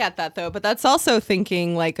bacon. I get that though, but that's also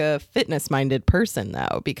thinking like a fitness-minded person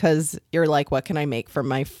though, because you're like, what can I make from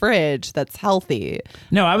my fridge that's healthy?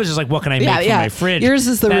 No, I was just like, what can I make from my fridge? Yours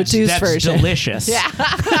is the reduced that's version. Delicious. Yeah.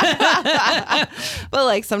 But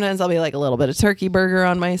like sometimes I'll be like a little bit of turkey burger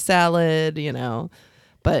on my salad, you know.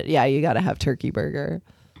 But yeah, you got to have turkey burger.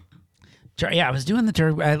 Yeah, I was doing the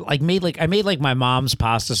turkey. I made my mom's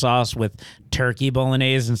pasta sauce with turkey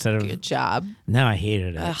bolognese instead of. Good job. No, I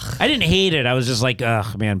hated it. Ugh. I didn't hate it. I was just like,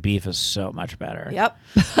 ugh, man, beef is so much better. Yep.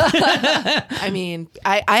 I mean,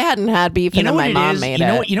 I hadn't had beef, and then my mom made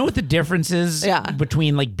it. You know what the difference is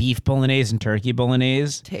between like beef bolognese and turkey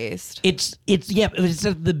bolognese? Taste. It's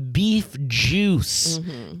that the beef juice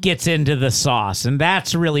gets into the sauce, and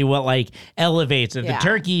that's really what like elevates it. Yeah. The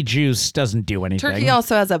turkey juice doesn't do anything. Turkey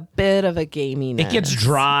also has a bit of a gaminess. It gets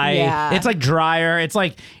dry. Yeah. It's like drier. It's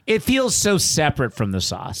like it feels so separate from the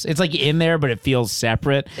sauce. It's like in there, but it feels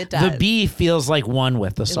separate. It does. The beef feels like one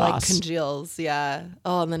with the It sauce. like congeals, yeah.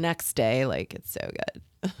 Oh, and the next day, like it's so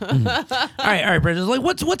good. All right, Bridget. Like,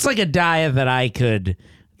 what's like a diet that I could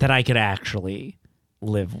actually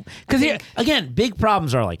live? Because again, big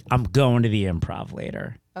problems are like I'm going to the improv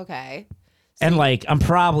later, Okay. and like I'm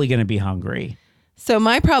probably going to be hungry. So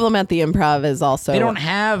my problem at the improv is also They don't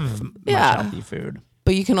have much healthy food.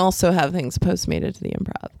 but you can also have things postmated to the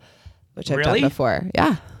improv, which I've done Really? before.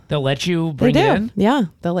 Yeah. They'll let you They bring do. it in. Yeah.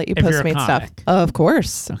 They'll let you If you're a postmate stuff. comic. Of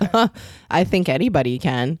course. Okay. I think anybody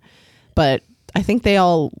can. But I think they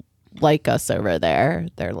all like us over there.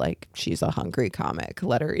 They're like, she's a hungry comic.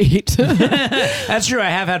 Let her eat. That's true. I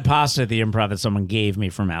have had pasta at the improv that someone gave me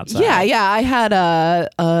from outside. Yeah. I had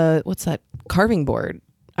a what's that? Carving board.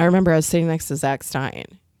 I remember I was sitting next to Zach Stein.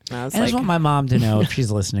 And I was I like, just want my mom to know, if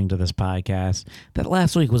she's listening to this podcast, that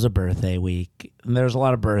last week was a birthday week. And there was a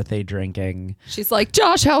lot of birthday drinking. she's like,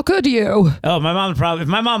 Josh, how could you? Oh, my mom probably. If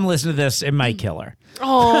my mom listened to this, it might kill her.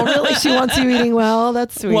 Oh, really? She wants you eating well?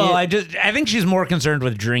 That's sweet. Well, I think she's more concerned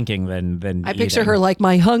with drinking than. I picture eating. her like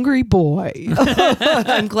my hungry boy.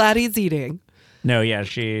 I'm glad he's eating. No, yeah,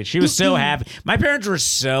 she was so happy. My parents were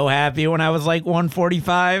so happy when I was like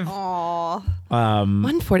 145. Aw.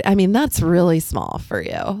 140. I mean, that's really small for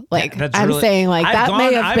you. Like, That's I'm really, saying, like, that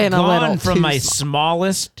may have been a little from too my small.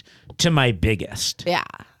 smallest to my biggest. Yeah.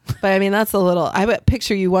 But I mean, that's a little, I would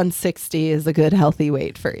picture you 160 is a good healthy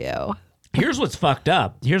weight for you. Here's what's fucked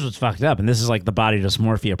up. And this is like the body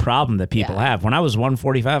dysmorphia problem that people have. When I was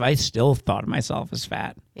 145, I still thought of myself as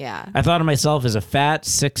fat. Yeah. I thought of myself as a fat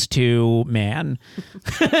 6'2" man.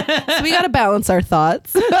 So we got to balance our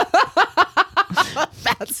thoughts. Fat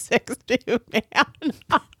 6'2" man.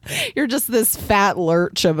 You're just this fat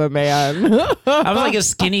lurch of a man. I was like a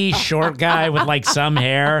skinny, short guy with like some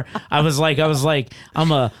hair. I was like,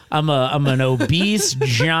 I'm an obese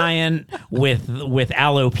giant with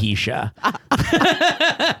alopecia.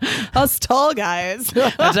 Us tall guys.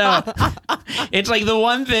 So it's like the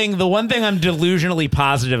one thing I'm delusionally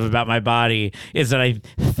positive about my body is that I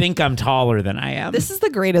think I'm taller than I am. This is the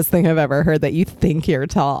greatest thing I've ever heard, that you think you're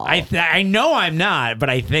tall. I know I'm not, but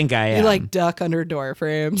I think I am. You like duck under door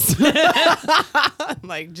frames. I'm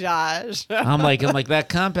like, Josh. I'm like that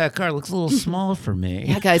compact car looks a little small for me.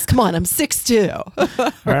 Yeah, guys, come on. I'm 6'2".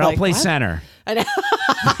 All right, I'll play center. I know.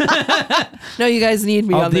 No, you guys need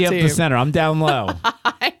me on the team. I'll be up the center. I'm down low.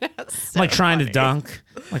 I know, I'm like trying to dunk,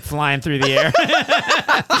 like flying through the air.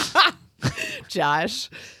 Josh.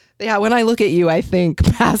 Yeah, when I look at you, I think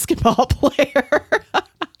basketball player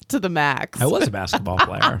to the max. I was a basketball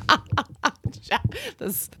player.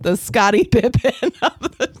 The Scottie Pippen of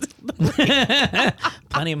the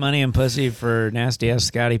Plenty of money and pussy for nasty ass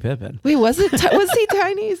Scottie Pippen. Wait, was he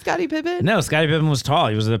tiny, Scottie Pippen? No, Scottie Pippen was tall.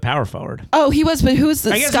 He was a power forward. Oh, he was, but who was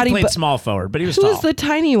the I guess Scottie? he played small forward, but he was who tall. Who was the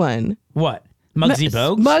tiny one? What? Muggsy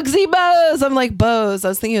Bogues? Muggsy Bogues. I'm like Bogues. I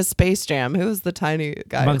was thinking of Space Jam. Who was the tiny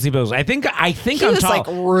guy? Muggsy Bogues. I think he I'm was tall. like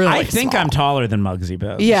really I think small. I'm taller than Muggsy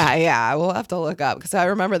Bogues. Yeah. We'll have to look up, because I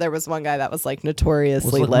remember there was one guy that was like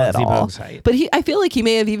notoriously Let's look little. Muggsy Bogues' height. But I feel like he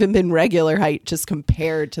may have even been regular height just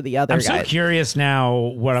compared to the other guys. I'm so curious now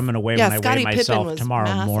what I'm going to weigh when I Scottie weigh Pippen myself was tomorrow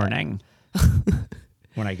massive. morning.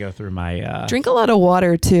 When I go through my Drink a lot of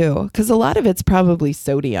water too, because a lot of it's probably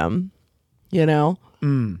sodium. You know.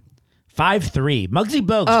 5'3". Muggsy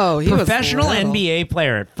Bogues. Oh, he was professional little. NBA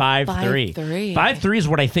player at 5'3". 5'3". 5'3" is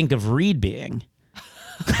what I think of Reed being.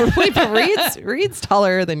 Wait, but Reed's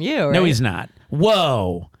taller than you, right? No, he's not.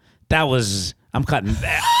 Whoa, I'm cutting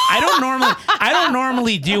that. I don't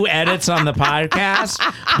normally do edits on the podcast,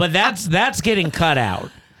 but that's getting cut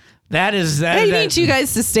out. That is that. I need you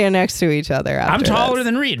guys to stand next to each other. After I'm taller this.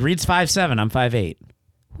 than Reed. Reed's 5'7". I'm 5'8".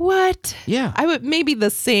 What? Yeah. I would maybe the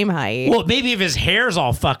same height. Well, maybe if his hair's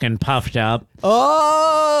all fucking puffed up.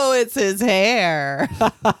 Oh, it's his hair.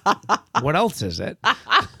 What else is it?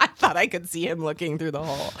 I thought I could see him looking through the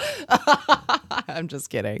hole. I'm just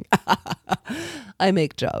kidding. I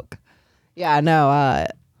make joke. Yeah, no,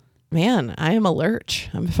 man, I am a lurch.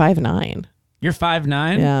 I'm 5'9". You're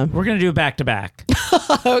 5'9"? Yeah. We're going to do it back to back.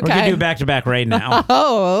 Okay. We're going to do it back to back right now.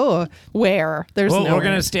 Oh, where? There's Well, no. we're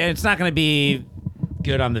going to stay. It's not going to be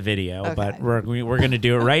good on the video, Okay. but we're going to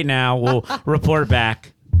do it right now. We'll report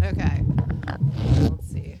back. Okay. Let's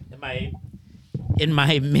see. In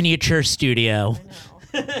my miniature studio.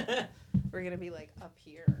 I know. We're gonna be like up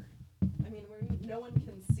here. I mean, no one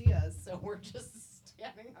can see us, so we're just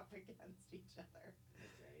standing up against each other.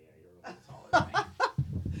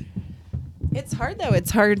 It's hard though. It's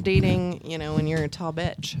hard dating, when you're a tall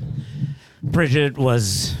bitch. Bridget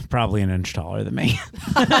was probably an inch taller than me.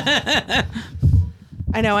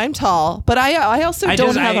 I know I'm tall, but I also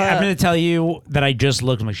don't have I'm going to tell you that I just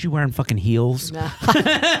looked. I'm like, she wearing fucking heels? Nah.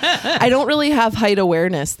 I don't really have height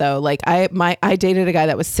awareness though. Like I dated a guy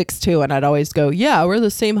that was 6'2", and I'd always go, "Yeah, we're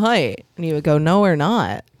the same height," and he would go, "No, we're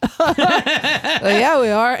not." Like, yeah, we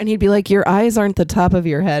are, and he'd be like, "Your eyes aren't the top of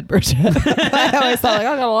your head, Bridget." I always thought like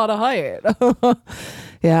I got a lot of height.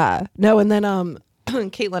 Yeah, no, and then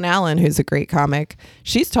Caitlin Allen, who's a great comic,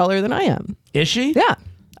 she's taller than I am. Is she? Yeah.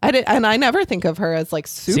 And I never think of her as like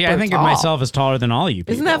super See, I think tall. of myself as taller than all you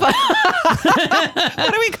people. Isn't that fun?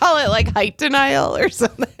 What do we call it? Like height denial or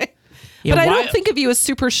something? Yeah, but I don't think of you as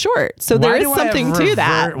super short. So there is something to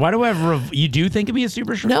that. Why do I have... You do think of me as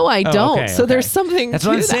super short? No, I don't. Okay, so okay. there's something That's to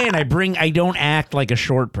what I'm that. saying. I don't act like a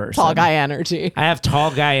short person. Tall guy energy. I have tall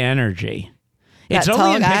guy energy. It's That only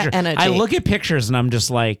tall in guy pictures. energy. I look at pictures and I'm just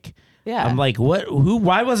like... Yeah. I'm like, what? Who?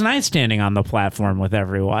 Why wasn't I standing on the platform with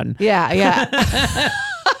everyone? Yeah.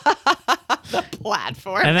 The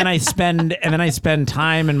platform. And then I spend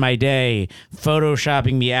time in my day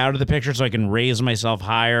photoshopping me out of the picture so I can raise myself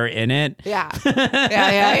higher in it. Yeah.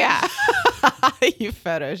 You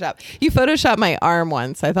photoshopped my arm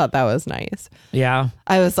once. I thought that was nice. Yeah.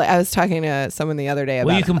 I was talking to someone the other day about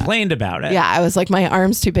Well, you complained about it. Yeah, I was like, my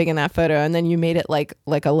arm's too big in that photo, and then you made it like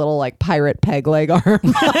a little like pirate peg leg arm.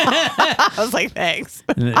 I was like, thanks.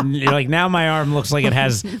 And you're like, now my arm looks like it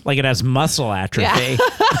has muscle atrophy.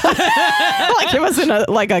 Like it wasn't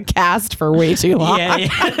a cast for way too long.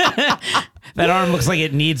 Yeah. That arm looks like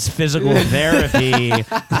it needs physical therapy.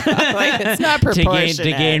 Like it's not proportionate.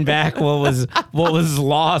 to gain back what was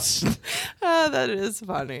lost. Oh, that is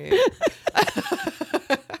funny.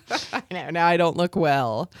 know. Now I don't look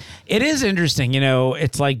well. It is interesting.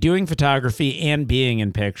 It's like doing photography and being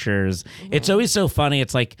in pictures. Mm-hmm. It's always so funny.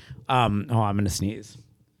 It's like, I'm going to sneeze.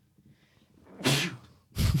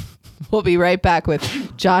 We'll be right back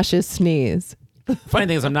with Josh's sneeze. Funny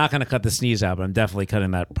thing is, I'm not going to cut the sneeze out, but I'm definitely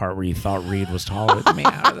cutting that part where you thought Reed was taller than me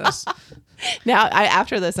out of this. Now,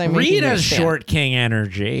 after this, I'm Reed has short king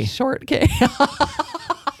energy. Short king.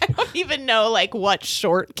 I don't even know what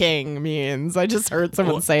short king means. I just heard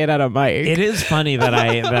someone say it at a mic. It is funny that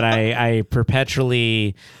I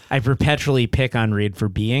perpetually pick on Reed for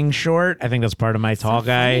being short. I think that's part of my tall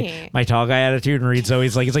guy attitude. And Reed's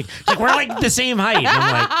always like, it's like we're like the same height. And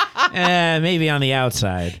I'm like, maybe on the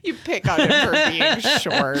outside. You pick on him for being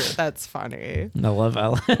short. That's funny. I love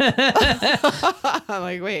I'm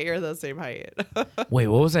like, wait, you're the same height. Wait,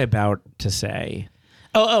 what was I about to say?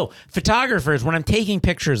 Oh, photographers, when I'm taking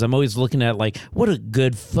pictures, I'm always looking at what a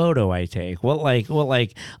good photo I take. What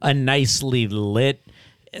a nicely lit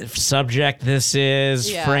subject this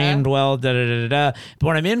is, framed well, da-da-da-da-da. But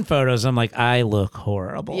when I'm in photos, I'm like, I look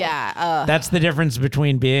horrible. Yeah. That's the difference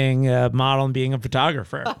between being a model and being a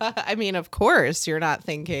photographer. I mean, of course, you're not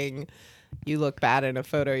thinking you look bad in a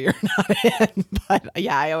photo you're not in. But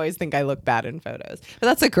yeah, I always think I look bad in photos. But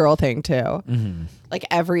that's a girl thing too. Mm-hmm.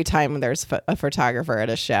 Every time there's a photographer at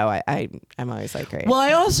a show, I'm always like, great. Well,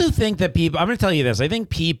 I also think that I'm going to tell you this. I think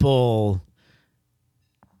people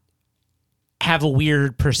have a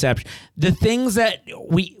weird perception. The things that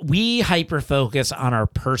we hyper focus on our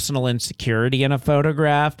personal insecurity in a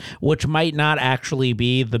photograph, which might not actually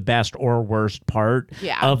be the best or worst part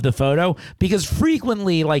of the photo, because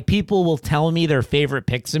frequently people will tell me their favorite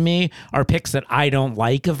pics of me are pics that I don't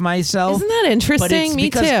like of myself. Isn't that interesting?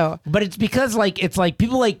 Me too. But it's because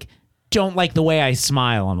people don't like the way I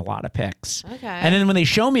smile on a lot of pics. Okay. And then when they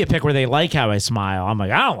show me a pic where they like how I smile, I'm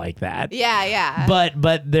like, I don't like that. Yeah. But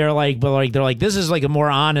they're like this is a more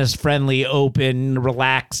honest, friendly, open,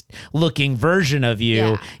 relaxed looking version of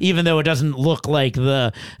you, even though it doesn't look like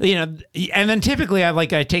the and then typically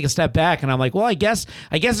I take a step back and I'm like, well, I guess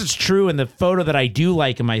it's true in the photo that I do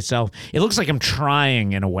like of myself. It looks like I'm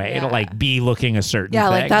trying in a way to be looking a certain thing.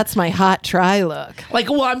 Yeah, that's my hot try look.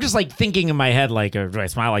 I'm just thinking in my head do I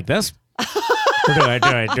smile like this? Or do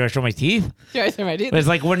I show my teeth? Do I show my teeth? But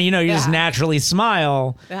it's when you just naturally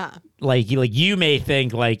smile. Yeah. You may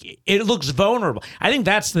think it looks vulnerable. I think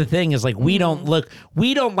that's the thing is we don't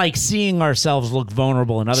like seeing ourselves look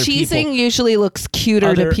vulnerable in other people. Cheesing usually looks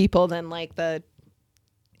cuter to people than the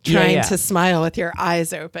trying to smile with your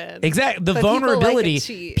eyes open. Exactly. The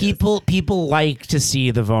vulnerability. People like to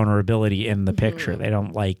see the vulnerability in the picture. They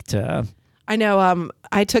don't like to. I know.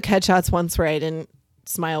 I took headshots once where I didn't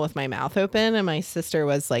smile with my mouth open, and my sister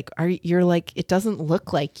was like, it doesn't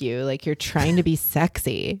look like you, you're trying to be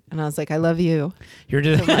sexy. And I was like, I love you. You're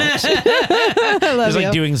just so much. I love just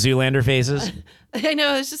you. Doing Zoolander faces. I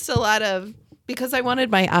know, it's just a lot of, because I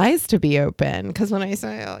wanted my eyes to be open, because when I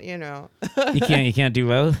smile, you can't do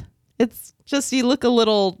both. It's just, you look a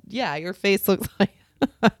little, your face looks like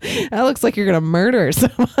that looks like you're gonna murder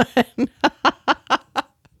someone.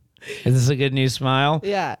 Is this a good news smile?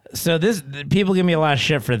 Yeah. So people give me a lot of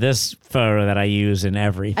shit for this photo that I use in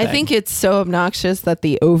everything. I think it's so obnoxious that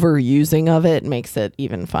the overusing of it makes it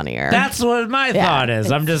even funnier. That's what my thought is.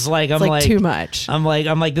 I'm just I'm too much. I'm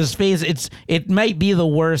like this face. It might be the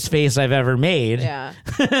worst face I've ever made. Yeah.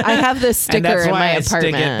 I have this sticker in my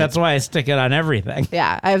apartment. That's why I stick it on everything.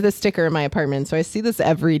 Yeah. I have this sticker in my apartment, so I see this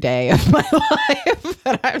every day of my life,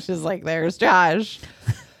 and I'm just like, there's Josh.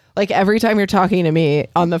 Every time you're talking to me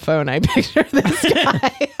on the phone, I picture this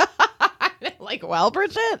guy. Well,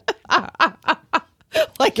 Bridget,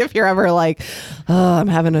 if you're ever oh, I'm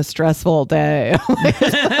having a stressful day.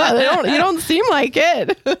 You don't seem like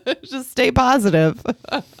it. Just stay positive.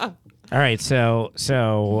 All right. So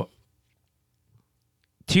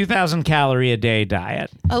 2,000 calorie a day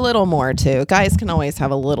diet. A little more too. Guys can always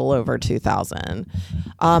have a little over 2,000.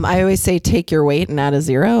 I always say take your weight and add a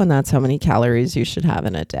 0, and that's how many calories you should have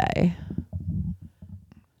in a day.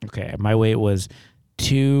 Okay, my weight was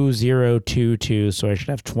 2,022, so I should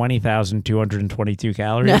have 20,222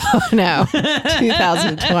 calories. No,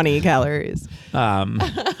 2,020 calories.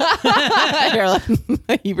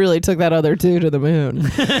 You really took that other 2 to the moon.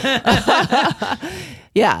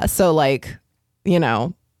 Yeah, so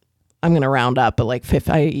I'm going to round up, but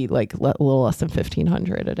I eat a little less than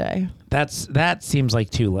 1,500 a day. That seems like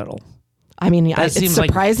too little. I mean, it's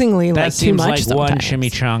surprisingly too much That seems like sometimes. One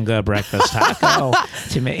chimichanga breakfast taco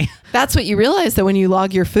to me. That's what you realize, that when you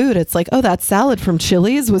log your food, it's that salad from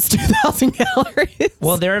Chili's was 2,000 calories.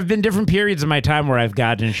 Well, there have been different periods in my time where I've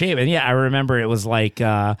gotten in shape. And I remember it was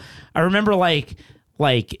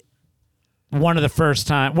one of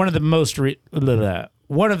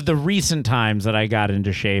the recent times that I got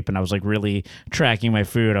into shape and I was like really tracking my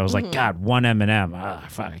food. I was like, God, one M&M.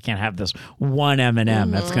 Fuck, I can't have this one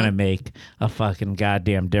M&M. That's going to make a fucking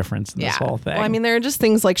goddamn difference in this whole thing. Well, I mean, there are just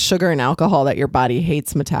things like sugar and alcohol that your body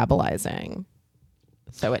hates metabolizing.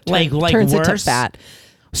 So it turns into fat.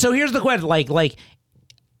 So here's the question.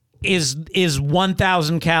 Is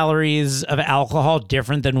 1,000 calories of alcohol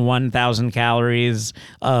different than 1,000 calories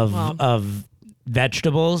of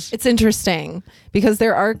vegetables? It's interesting because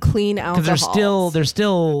there are clean alcohols. Because there's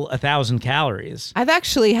still 1,000 calories. I've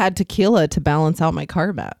actually had tequila to balance out my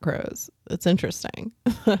carb macros. It's interesting.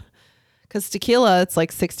 Because tequila, it's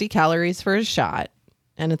like 60 calories for a shot,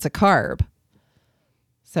 and it's a carb.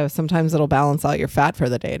 So sometimes it'll balance out your fat for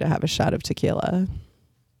the day to have a shot of tequila.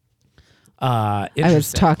 I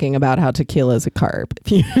was talking about how tequila is a carb.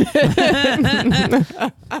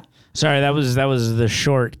 Sorry, that was the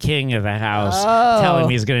short king of the house telling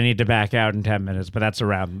me he's going to need to back out in 10 minutes, but that's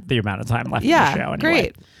around the amount of time left in the show anyway.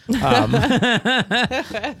 Great.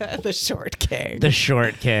 The short king. The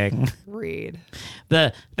short king. Read.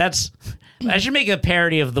 I should make a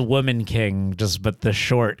parody of the woman king, but the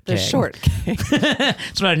short king. The short king.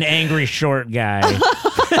 It's about an angry short guy.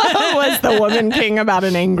 Was the woman king about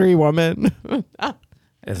an angry woman?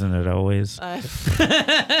 Isn't it always?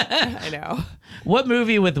 I know. What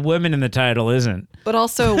movie with women in the title isn't? But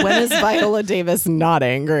also, when is Viola Davis not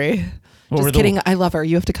angry? Just kidding. I love her.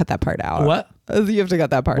 You have to cut that part out. What? You have to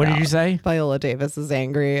cut that part out. What did you say? Viola Davis is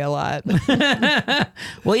angry a lot.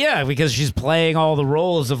 Well, yeah, because she's playing all the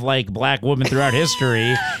roles of like black women throughout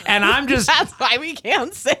history. And I'm just... That's why we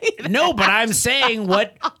can't say that. No, but I'm saying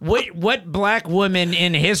what black women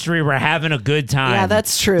in history were having a good time. Yeah,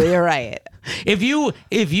 that's true. You're right. If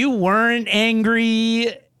you weren't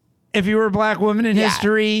angry... If you were a black woman in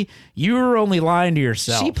history, you were only lying to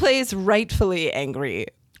yourself. She plays rightfully angry.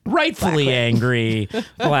 Rightfully angry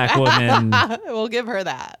black woman. We'll give her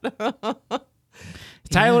that.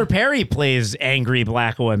 Tyler Perry plays angry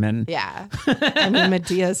black women. Yeah. I mean,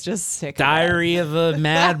 Medea's just sick Diary of a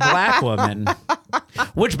Mad Black Woman.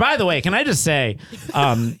 Which, by the way, can I just say...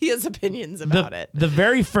 he has opinions about it. The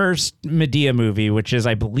very first Medea movie, which is,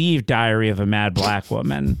 I believe, Diary of a Mad Black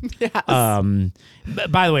Woman. Yes.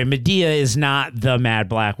 By the way, Medea is not the Mad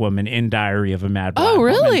Black Woman in Diary of a Mad Black Woman. Oh,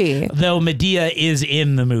 really? Though Medea is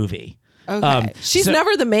in the movie. Okay. She's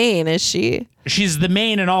never the main, is she? She's the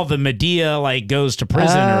main in all the Medea like goes to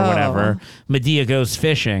prison or whatever. Medea goes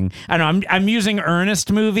fishing. I know I'm using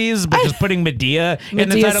earnest movies, but just putting Medea in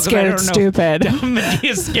the title because I don't know. Stupid.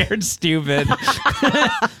 Medea's scared stupid.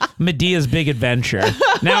 Medea's Big Adventure.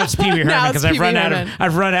 Now it's Pee Wee Herman because I've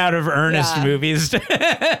run out of earnest movies.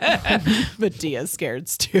 Medea's scared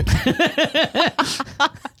stupid.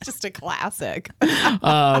 Just a classic.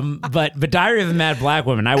 But Diary of the Mad Black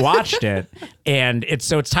Woman, I watched it, and it's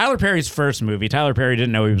Tyler Perry's first movie. Tyler Perry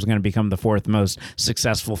didn't know he was going to become the fourth most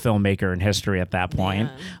successful filmmaker in history at that point.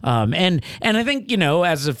 And I think,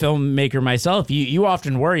 as a filmmaker myself, you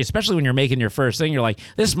often worry, especially when you're making your first thing, you're like,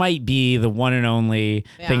 this might be the one and only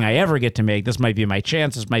thing I ever get to make. This might be my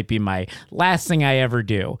chance. This might be my last thing I ever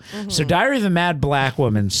do. So Diary of the Mad Black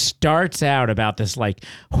Woman starts out about this like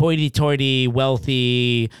hoity-toity,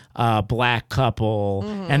 wealthy black couple,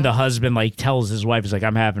 and the husband like tells his wife, he's like,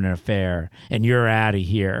 I'm having an affair and you're out of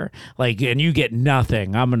here. Like, and you get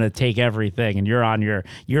nothing. I'm gonna take everything, and you're on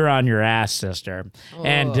your ass, sister.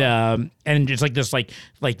 And it's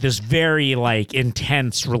like this very like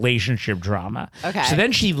intense relationship drama. Okay. So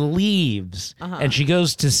then she leaves and she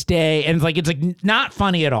goes to stay, and it's like not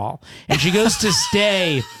funny at all. And she goes to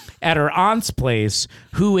stay at her aunt's place,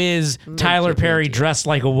 who is Tyler Perry dressed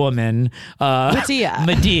like a woman.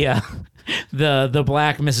 Medea. The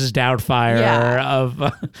black Mrs. Doubtfire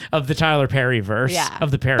of the Tyler Perry verse,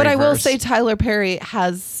 of the Perry. But I will say Tyler Perry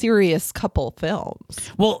has serious couple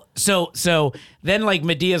films. Well, so then like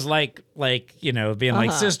Medea's like being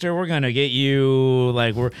like, sister, we're gonna get you,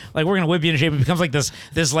 like we're gonna whip you into shape. It becomes like this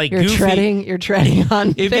like you're goofy. You're treading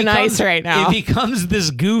on thin ice right now. It becomes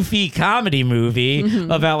this goofy comedy movie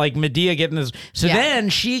about like Medea getting this. So then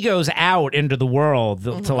she goes out into the world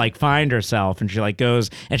to like find herself, and she like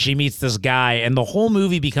goes and she meets this guy, and the whole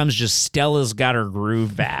movie becomes just Stella's got her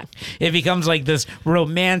groove back. It becomes like this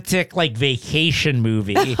romantic like vacation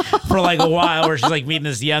movie for like a while, where she's like meeting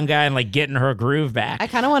this young guy and like getting her groove back. I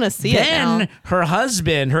kind of want to see it now. Then her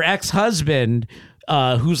ex-husband,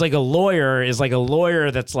 who's like a lawyer, is like a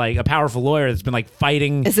lawyer that's like a powerful lawyer that's been like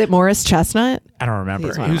fighting. Is it Morris Chestnut? I don't remember.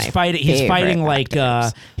 He's one of my He's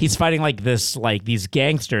fighting like these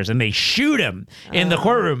gangsters, and they shoot him in the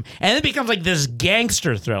courtroom, and it becomes like this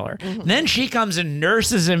gangster thriller. Mm-hmm. Then she comes and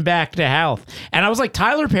nurses him back to health, and I was like,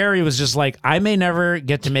 Tyler Perry was just like, I may never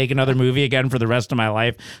get to make another movie again for the rest of my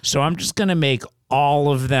life, so I'm just gonna make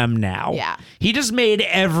all of them now. Yeah. He just made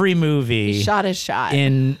every movie. He shot his shot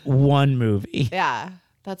in one movie. Yeah.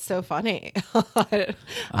 That's so funny. And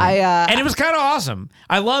it was kind of awesome.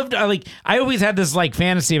 I always had this like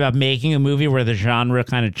fantasy about making a movie where the genre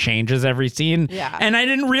kind of changes every scene. Yeah. And I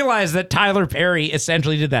didn't realize that Tyler Perry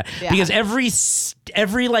essentially did that because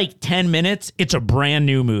every like 10 minutes, it's a brand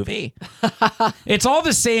new movie. It's all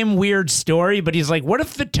the same weird story, but he's like, what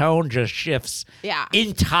if the tone just shifts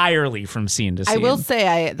entirely from scene to scene? I will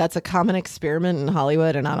say that's a common experiment in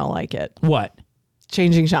Hollywood, and I don't like it. What?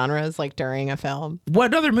 Changing genres like during a film.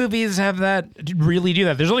 What other movies have that really do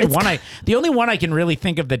that? There's only the only one I can really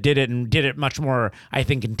think of that did it and did it much more, I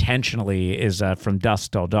think, intentionally is From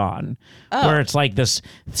Dusk Till Dawn, where it's like this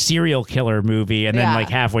serial killer movie, and then like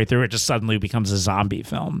halfway through it just suddenly becomes a zombie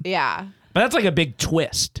film. Yeah. But that's like a big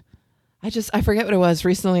twist. I forget what it was.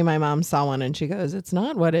 Recently, my mom saw one and she goes, "It's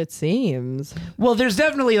not what it seems." Well, there's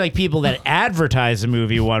definitely like people that advertise a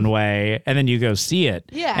movie one way and then you go see it.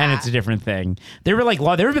 Yeah. And it's a different thing. There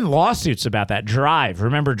have been lawsuits about that. Drive.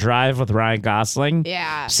 Remember Drive with Ryan Gosling?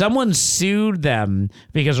 Yeah. Someone sued them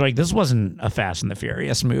because like this wasn't a Fast and the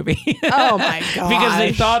Furious movie. Oh my god. Because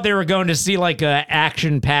they thought they were going to see like a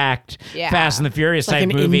action-packed Fast and the Furious like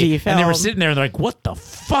type an movie. indie film. And they were sitting there and they're like, what the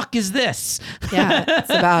fuck is this? Yeah.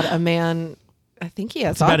 It's about a man. I think he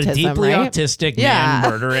has it's about autism, a deeply right? autistic man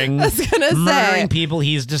murdering people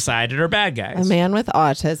he's decided are bad guys. A man with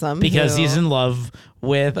autism. Because he's in love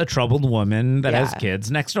with a troubled woman that has Yeah.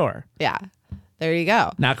 kids next door. Yeah. There you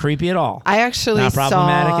go. Not creepy at all. I actually Not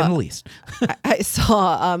problematic in the least. I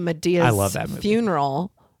saw Medea's I love that movie.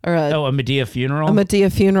 funeral. Or a Medea funeral? a Medea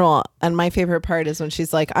funeral. And my favorite part is when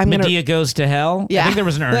she's like, Medea Goes to Hell? Yeah. I think there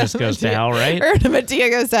was an Ernest Goes to Hell, right? Medea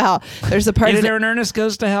Goes to Hell. There's a part Is there an Ernest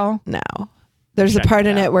Goes to Hell? No. There's a part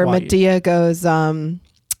in it where Medea goes, I'm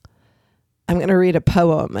going to read a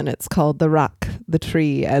poem, and it's called The Rock, the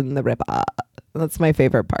Tree, and the River. That's my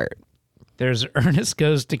favorite part. There's Ernest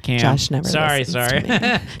Goes to Camp. Josh never Sorry.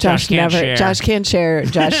 Josh can't share. Josh can't share.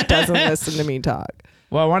 Josh doesn't listen to me talk.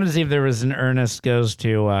 Well, I wanted to see if there was an Ernest Goes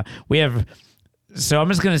to... So I'm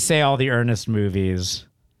just going to say all the Ernest movies.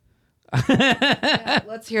 Yeah,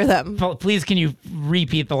 let's hear them. Please, can you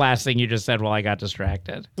repeat the last thing you just said while I got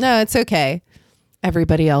distracted? No, it's okay.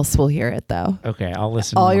 Everybody else will hear it, though. Okay, I'll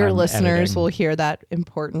listen. All when your I'm listeners editing. will hear that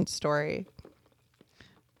important story.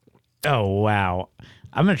 Oh, wow.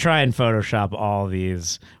 I'm going to try and Photoshop all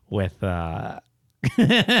these with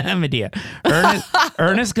Medea.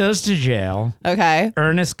 Ernest Goes to Jail. Okay.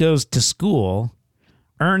 Ernest Goes to School.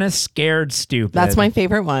 Ernest Scared Stupid. That's my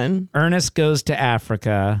favorite one. Ernest Goes to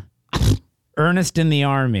Africa. Ernest in the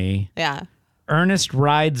Army. Yeah. Ernest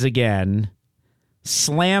Rides Again.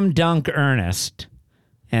 Slam Dunk Ernest.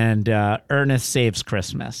 And Ernest Saves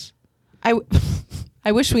Christmas.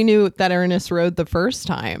 I wish we knew that Ernest rode the first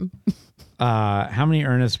time. How many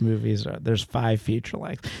Ernest movies are there's 5 feature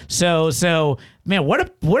lengths. So man, what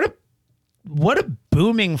a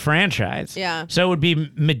booming franchise. Yeah. So it would be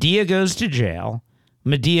Medea Goes to Jail,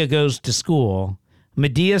 Medea Goes to School,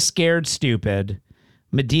 Medea Scared Stupid,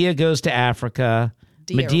 Medea Goes to Africa,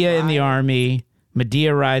 Medea in the Army,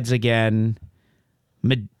 Medea Rides Again,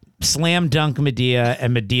 Slam Dunk Medea,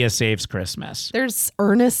 and Medea Saves Christmas. There's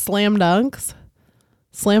Ernest Slam Dunks.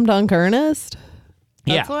 Slam Dunk Ernest.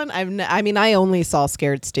 That's Yeah. one. I only saw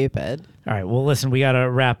Scared Stupid. All right. Well, listen, we got to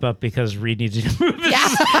wrap up because Reed needs you to move. Yeah.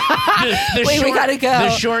 Wait, we gotta go.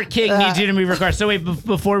 The short king needs you to move your car. So wait,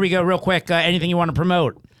 before we go, real quick, anything you want to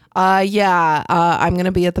promote? I'm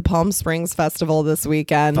gonna be at the Palm Springs Festival this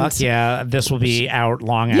weekend. Fuck yeah, this will be out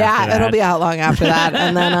long after that. Yeah, it'll be out long after that.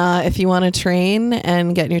 And then if you want to train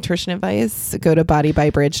and get nutrition advice, go to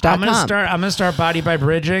bodybybridge.com. I'm gonna start Body by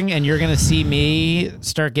Bridging, and you're gonna see me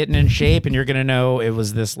start getting in shape, and you're gonna know it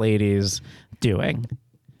was this lady's doing.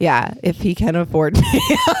 Yeah, if he can afford me.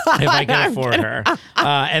 If I can afford her.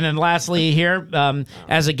 And then lastly here,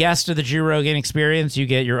 as a guest of the Drew Rogaine Experience, you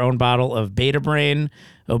get your own bottle of Beta Brain.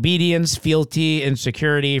 Obedience, fealty, and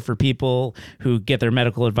security for people who get their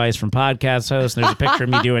medical advice from podcast hosts. And there's a picture of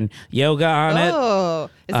me doing yoga on it. Oh,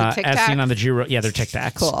 is it Tic as seen Tacs? on the Drew. Yeah, they're Tic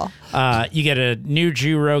Tacs. Cool. You get a new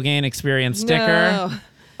Drew Rogaine Experience sticker.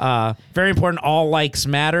 No. Very important. All likes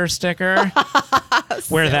matter sticker.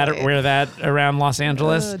 wear that around Los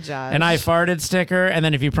Angeles. Oh, Josh. An I farted sticker, and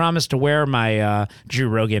then if you promise to wear my Drew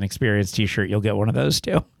Rogaine Experience T-shirt, you'll get one of those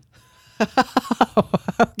too.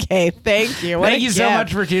 Okay, thank you. Thank you so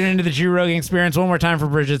much for tuning into the Drew Rogaine Experience. One more time for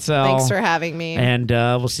Bridget Sell. Thanks for having me. And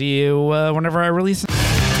we'll see you whenever I release it.